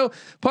entertaining. And I know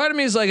part of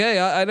me is like, hey,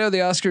 I know the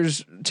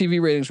Oscars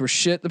TV ratings were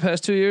shit the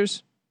past 2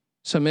 years.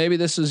 So maybe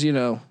this is,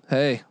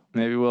 hey,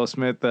 Maybe Will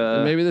Smith.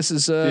 maybe this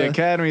is the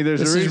Academy. There's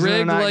this a is reason they're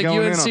rigged not like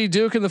going UNC in.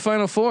 Duke in the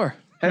Final Four.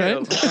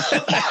 Right?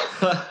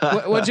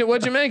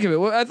 What'd you make of it?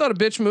 Well, I thought a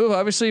bitch move.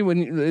 Obviously,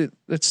 when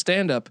it's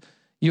stand up,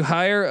 you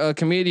hire a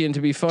comedian to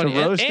be funny. To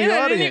roast the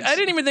audience. I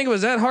didn't even think it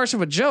was that harsh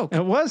of a joke.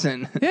 It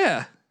wasn't.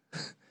 Yeah. I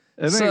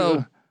think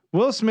So-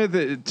 Will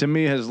Smith to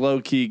me has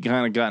low key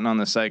kind of gotten on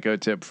the psycho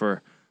tip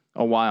for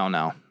a while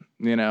now.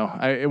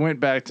 It went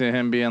back to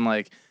him being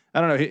like,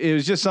 I don't know. It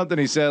was just something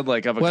he said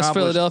like I've West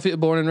accomplished. Philadelphia,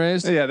 born and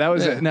raised. Yeah, that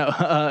was Yeah. it. No,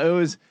 it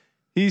was.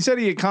 He said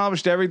he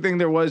accomplished everything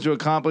there was to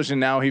accomplish, and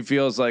now he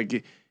feels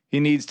like he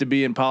needs to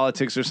be in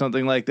politics or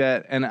something like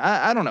that. And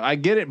I don't know. I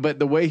get it, but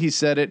the way he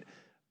said it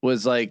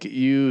was like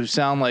you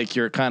sound like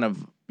you're kind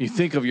of. You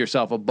think of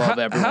yourself above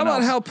everyone How about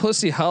else. how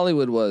pussy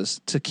Hollywood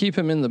was to keep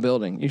him in the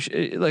building? You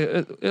should,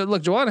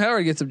 look, Juwan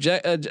Howard gets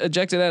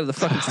ejected out of the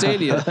fucking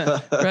stadium,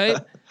 right?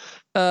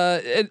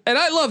 And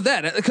I love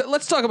that.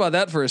 Let's talk about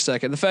that for a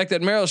second. The fact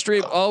that Meryl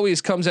Streep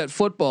always comes at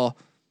football,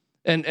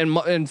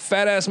 and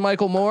fat ass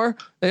Michael Moore,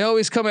 they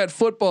always come at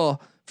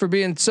football for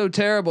being so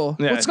terrible.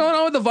 Yeah. What's going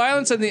on with the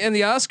violence and the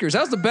Oscars?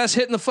 That was the best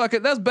hit in the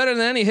fucking. That's better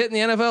than any hit in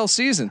the NFL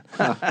season.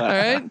 All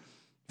right.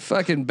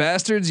 Fucking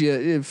bastards,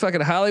 you fucking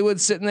Hollywood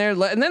sitting there,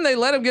 and then they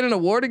let him get an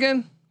award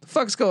again. The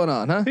fuck's going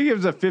on, huh? He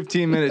gives a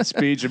 15-minute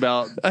speech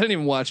about I didn't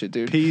even watch it,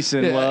 dude. peace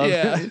and love.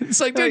 Yeah, it's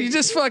like, dude, you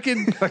just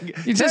fucking,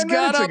 you 10 just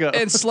got minutes up ago.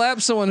 and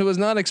slapped someone who was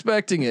not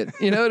expecting it.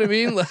 You know what I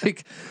mean?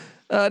 Like,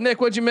 Nick,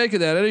 what'd you make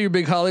of that? I know you're a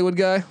big Hollywood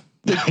guy,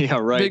 Yeah,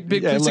 right.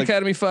 big Yeah, Pizza look,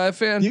 Academy 5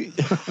 fan.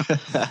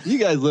 you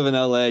guys live in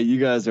LA. You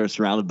guys are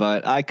surrounded by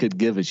it. I could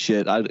give a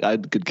shit. I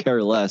could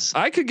care less.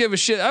 I could give a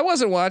shit. I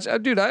wasn't watching,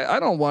 dude. I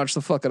don't watch the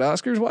fucking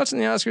Oscars. Watching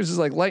the Oscars is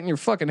like lighting your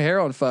fucking hair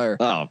on fire.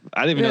 Oh,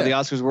 I didn't even know the Yeah.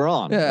 Oscars were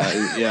on.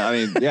 Yeah. Yeah. I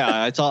mean,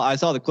 yeah. I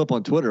saw the clip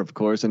on Twitter, of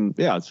course, and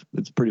yeah,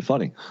 it's pretty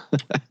funny.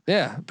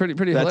 Yeah, pretty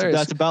That's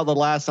hilarious. about the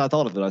last I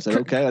thought of it. I said,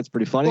 okay, that's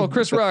pretty funny. Well,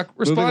 Chris Rock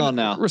Moving on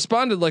now.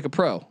 responded like a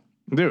pro.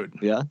 Dude,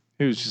 Yeah.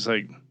 he was just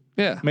like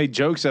Yeah. made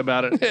jokes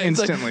about it It's like-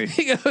 instantly.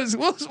 he goes,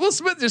 Will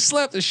Smith just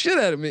slapped the shit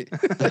out of me.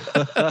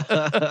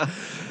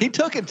 He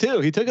took it too.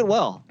 He took it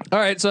well. All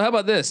right, so how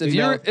about this? If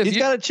He's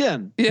got a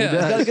chin. Yeah. He's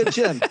got a good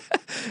chin.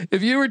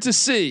 if you were to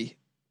see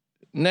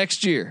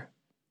next year,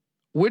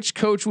 which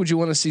coach would you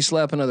want to see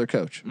slap another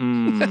coach?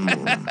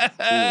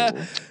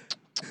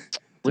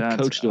 What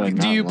coach do I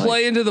not Do you like?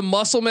 play into the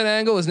Musselman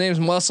angle? His name's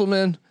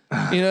Musselman.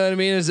 You know what I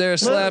mean? Is there a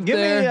slap Give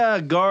there?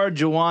 me guard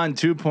Jawan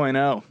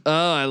 2.0. Oh,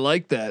 I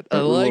like that. I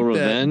A little like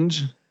that.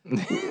 revenge.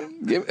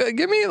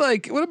 Give me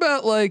like what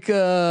about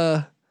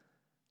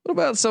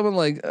someone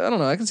like I don't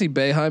know? I can see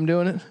Boeheim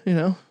doing it. You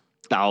know,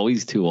 No,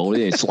 he's too old.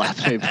 He ain't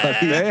slapping anybody.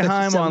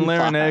 Bayheim on 75.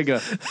 Larinaga.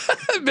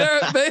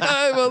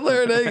 Boeheim on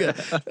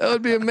Larinaga. That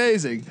would be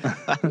amazing.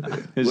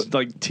 His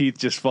like teeth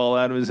just fall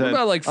out of his What head.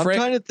 about like I'm Frank?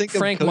 trying to think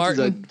Frank of coaches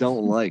I Martin.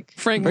 don't like.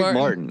 Frank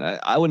Martin.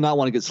 I would not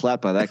want to get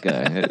slapped by that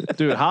guy.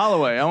 Dude,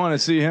 Holloway, I want to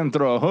see him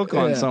throw a hook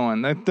on Yeah.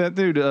 someone. That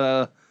dude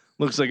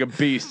looks like a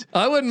beast.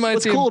 I wouldn't mind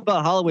What's seeing. cool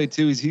about Holloway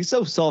too is he's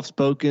so soft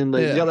spoken.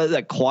 Like, Yeah. He's got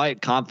that quiet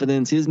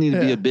confidence. He doesn't need to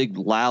be Yeah. a big,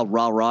 loud,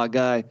 rah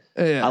guy.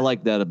 Yeah. I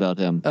like that about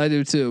him. I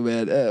do too,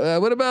 man.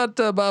 What about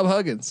Bob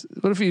Huggins?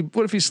 What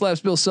if he slaps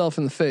Bill Self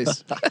in the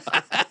face?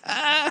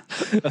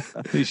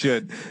 He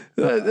should.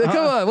 Come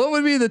on, what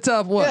would be the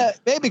top one? Yeah,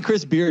 maybe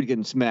Chris Beard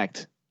getting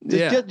smacked.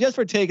 Yeah. Just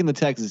for taking the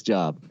Texas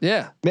job.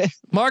 Yeah. Ma-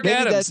 Mark maybe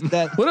Adams.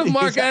 that- What if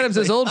Mark exactly. Adams,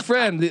 his old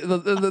friend,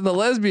 the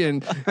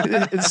lesbian,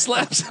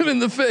 slaps him in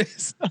the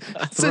face?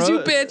 Says, "You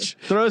bitch."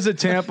 Throws a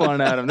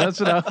tampon at him. That's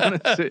what I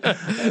want to see.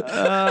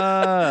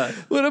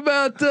 What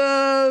about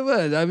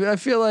what? I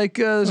feel like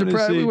there's a What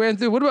is we he? ran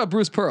through. What about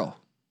Bruce Pearl?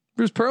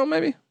 Bruce Pearl,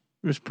 maybe.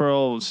 Bruce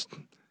Pearl's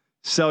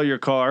sell your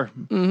car.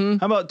 How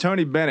about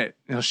Tony Bennett?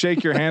 He'll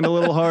shake your hand a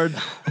little hard.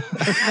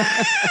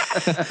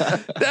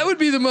 That would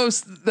be the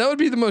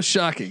most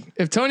shocking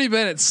if Tony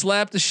Bennett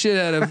slapped the shit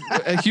out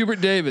of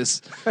Hubert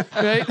Davis,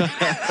 right?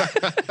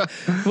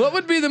 What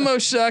would be the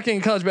most shocking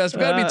in college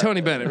basketball? Gotta be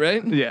Tony Bennett,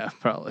 right? Yeah,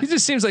 probably. He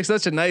just seems like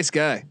such a nice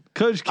guy.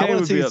 Coach K I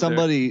want would to be see up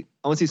somebody.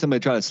 I want to see somebody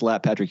try to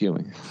slap Patrick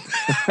Ewing,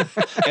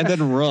 and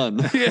then run.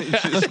 Yeah.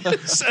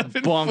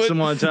 Bonks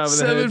him on top of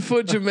the head. 7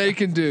 foot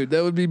Jamaican dude.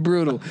 That would be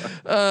brutal.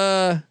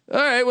 All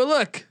right. Well,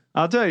 look.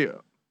 I'll tell you,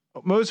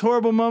 most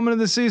horrible moment of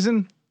the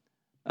season.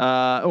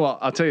 Well,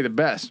 I'll tell you the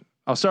best.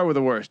 I'll start with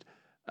the worst.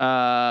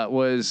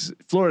 Was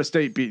Florida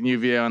State beating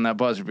UVA on that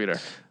buzzer beater?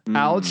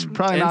 Ouch!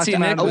 Probably knocked NC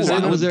him Nick out of was the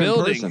in the was there in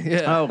building. person.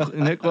 Yeah. Oh,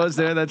 Nick was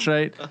there. That's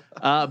right.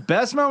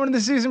 Best moment of the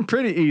season,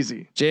 pretty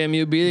easy.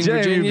 JMU beating JMU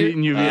Virginia.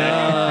 beating UVA.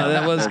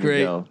 That was There we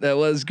great. go. That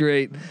was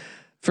great.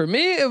 For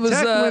me, it was.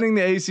 Tech winning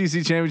the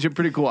ACC championship,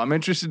 pretty cool. I'm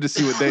interested to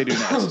see what they do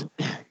next.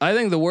 I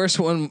think the worst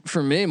one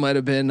for me might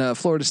have been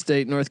Florida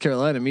State, North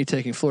Carolina. Me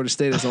taking Florida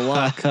State as a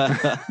lock.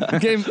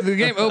 The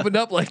game opened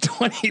up like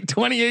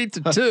 28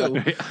 to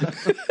 2.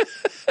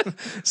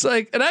 It's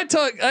like, and I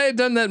had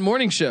done that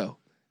morning show.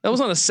 That was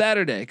on a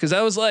Saturday because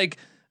I was like,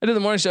 I did the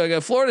morning show. I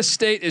go, Florida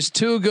State is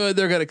too good.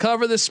 They're going to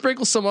cover this.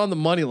 Sprinkle some on the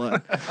money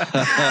line.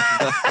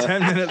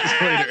 10 minutes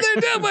later,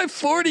 They're down by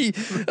 40.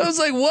 I was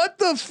like, what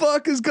the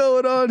fuck is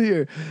going on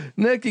here?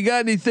 Nick, you got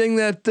anything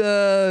that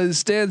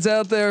stands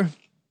out there?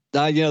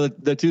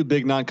 The two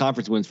big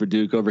non-conference wins for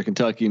Duke over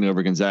Kentucky and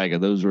over Gonzaga.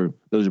 Those are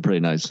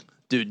pretty nice.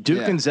 dude.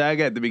 Duke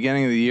Gonzaga at the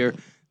beginning of the year,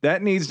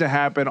 that needs to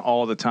happen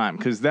all the time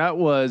because that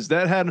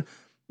had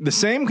the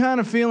same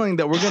kind of feeling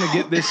that we're going to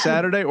get this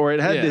Saturday, or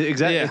it had the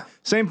exact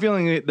same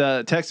feeling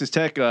the Texas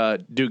Tech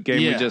Duke game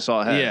we just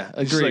saw had. Yeah,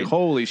 It's just like,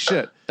 holy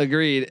shit.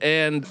 Agreed.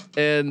 And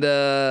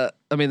I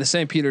mean the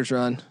St. Peter's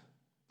run,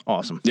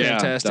 Awesome.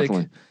 fantastic.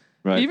 Definitely.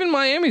 Right. Even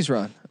Miami's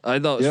run, I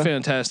thought was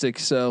fantastic.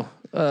 So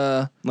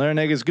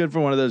Larinaga is good for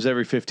one of those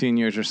every 15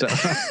 years or so.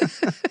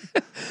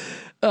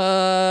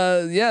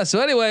 So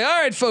anyway, all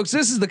right, folks,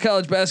 this is the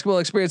College Basketball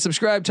Experience.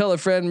 Subscribe, tell a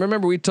friend.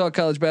 Remember, we talk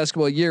college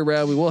basketball year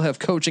round. We will have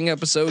coaching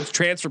episodes,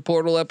 transfer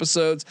portal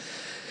episodes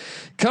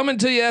coming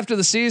to you after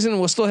the season.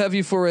 We'll still have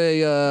you for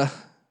a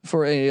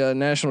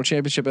national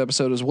championship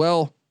episode as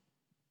well.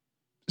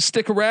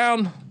 Stick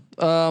around.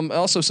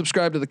 Also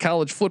subscribe to the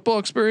College Football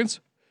Experience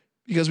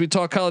because we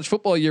talk college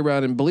football year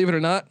round, and believe it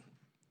or not,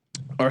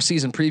 our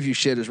season preview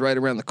shit is right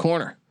around the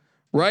corner.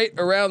 Right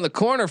around the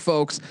corner,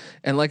 folks.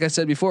 And like I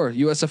said before,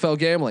 USFL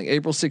Gambling,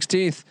 April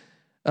 16th,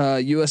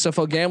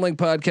 USFL Gambling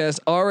podcast,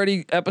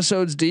 already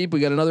episodes deep. We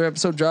got another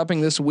episode dropping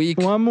this week.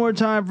 One more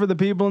time for the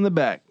people in the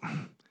back.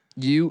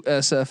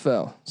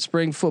 USFL,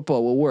 spring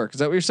football will work. Is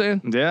that what you're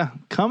saying? Yeah.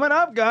 Coming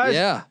up, guys.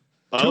 Yeah.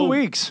 2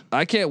 weeks.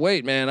 I can't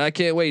wait, man. I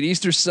can't wait.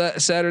 Easter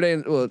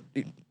Saturday,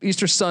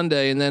 Easter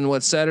Sunday, and then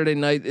Saturday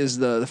night is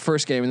the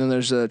first game, and then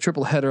there's a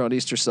triple header on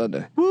Easter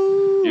Sunday.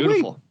 Woo!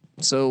 Beautiful.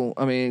 So,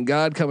 I mean,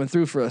 God coming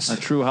through for us. A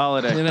true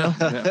holiday. You know?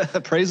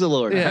 Praise the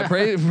Lord. Yeah,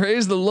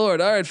 praise the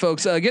Lord. All right,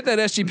 folks, get that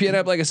SGPN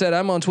app. Like I said,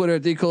 I'm on Twitter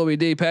at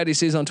DColbyD. Patty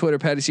C's on Twitter,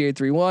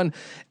 PattyC831.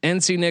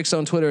 NC Nick's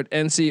on Twitter at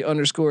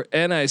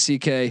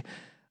NC_NICK.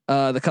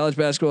 The College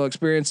Basketball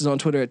Experience is on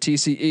Twitter at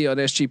TCE on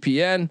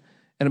SGPN.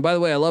 And by the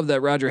way, I love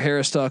that Roger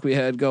Harris talk we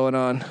had going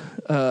on.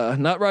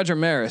 Not Roger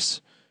Maris,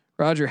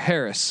 Roger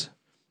Harris,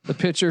 the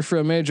pitcher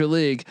from Major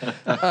League.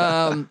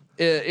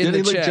 Did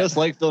he look just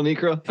like Phil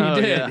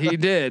Niekro? He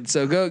did.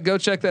 So go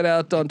check that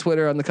out on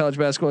Twitter on the College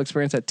Basketball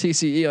Experience at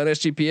TCE on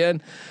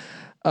SGPN.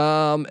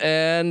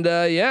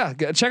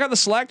 Check out the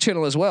Slack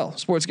channel as well,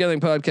 Sports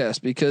Gambling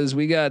Podcast, because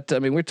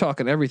we're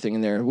talking everything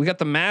in there. We got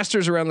the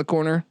Masters around the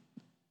corner.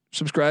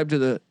 Subscribe to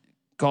the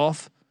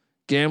Golf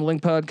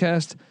Gambling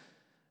Podcast.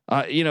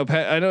 Pat,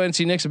 I know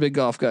NC Nick's a big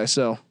golf guy,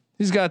 so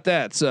he's got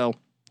that. So,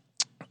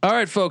 all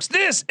right, folks,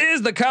 this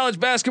is the College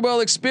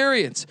Basketball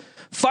Experience.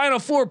 Final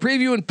Four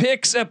preview and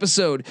picks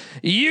episode.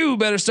 You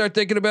better start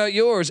thinking about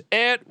yours.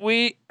 And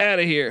we out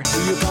of here.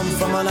 Do you come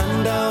from a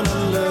land down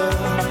under?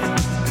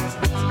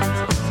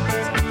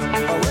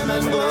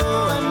 Women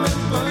go and men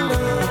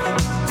wonder.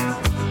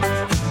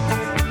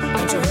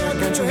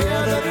 Can't you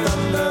hear the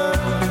thunder?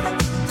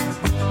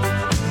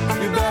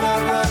 You better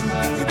run,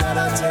 you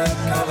better take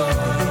cover.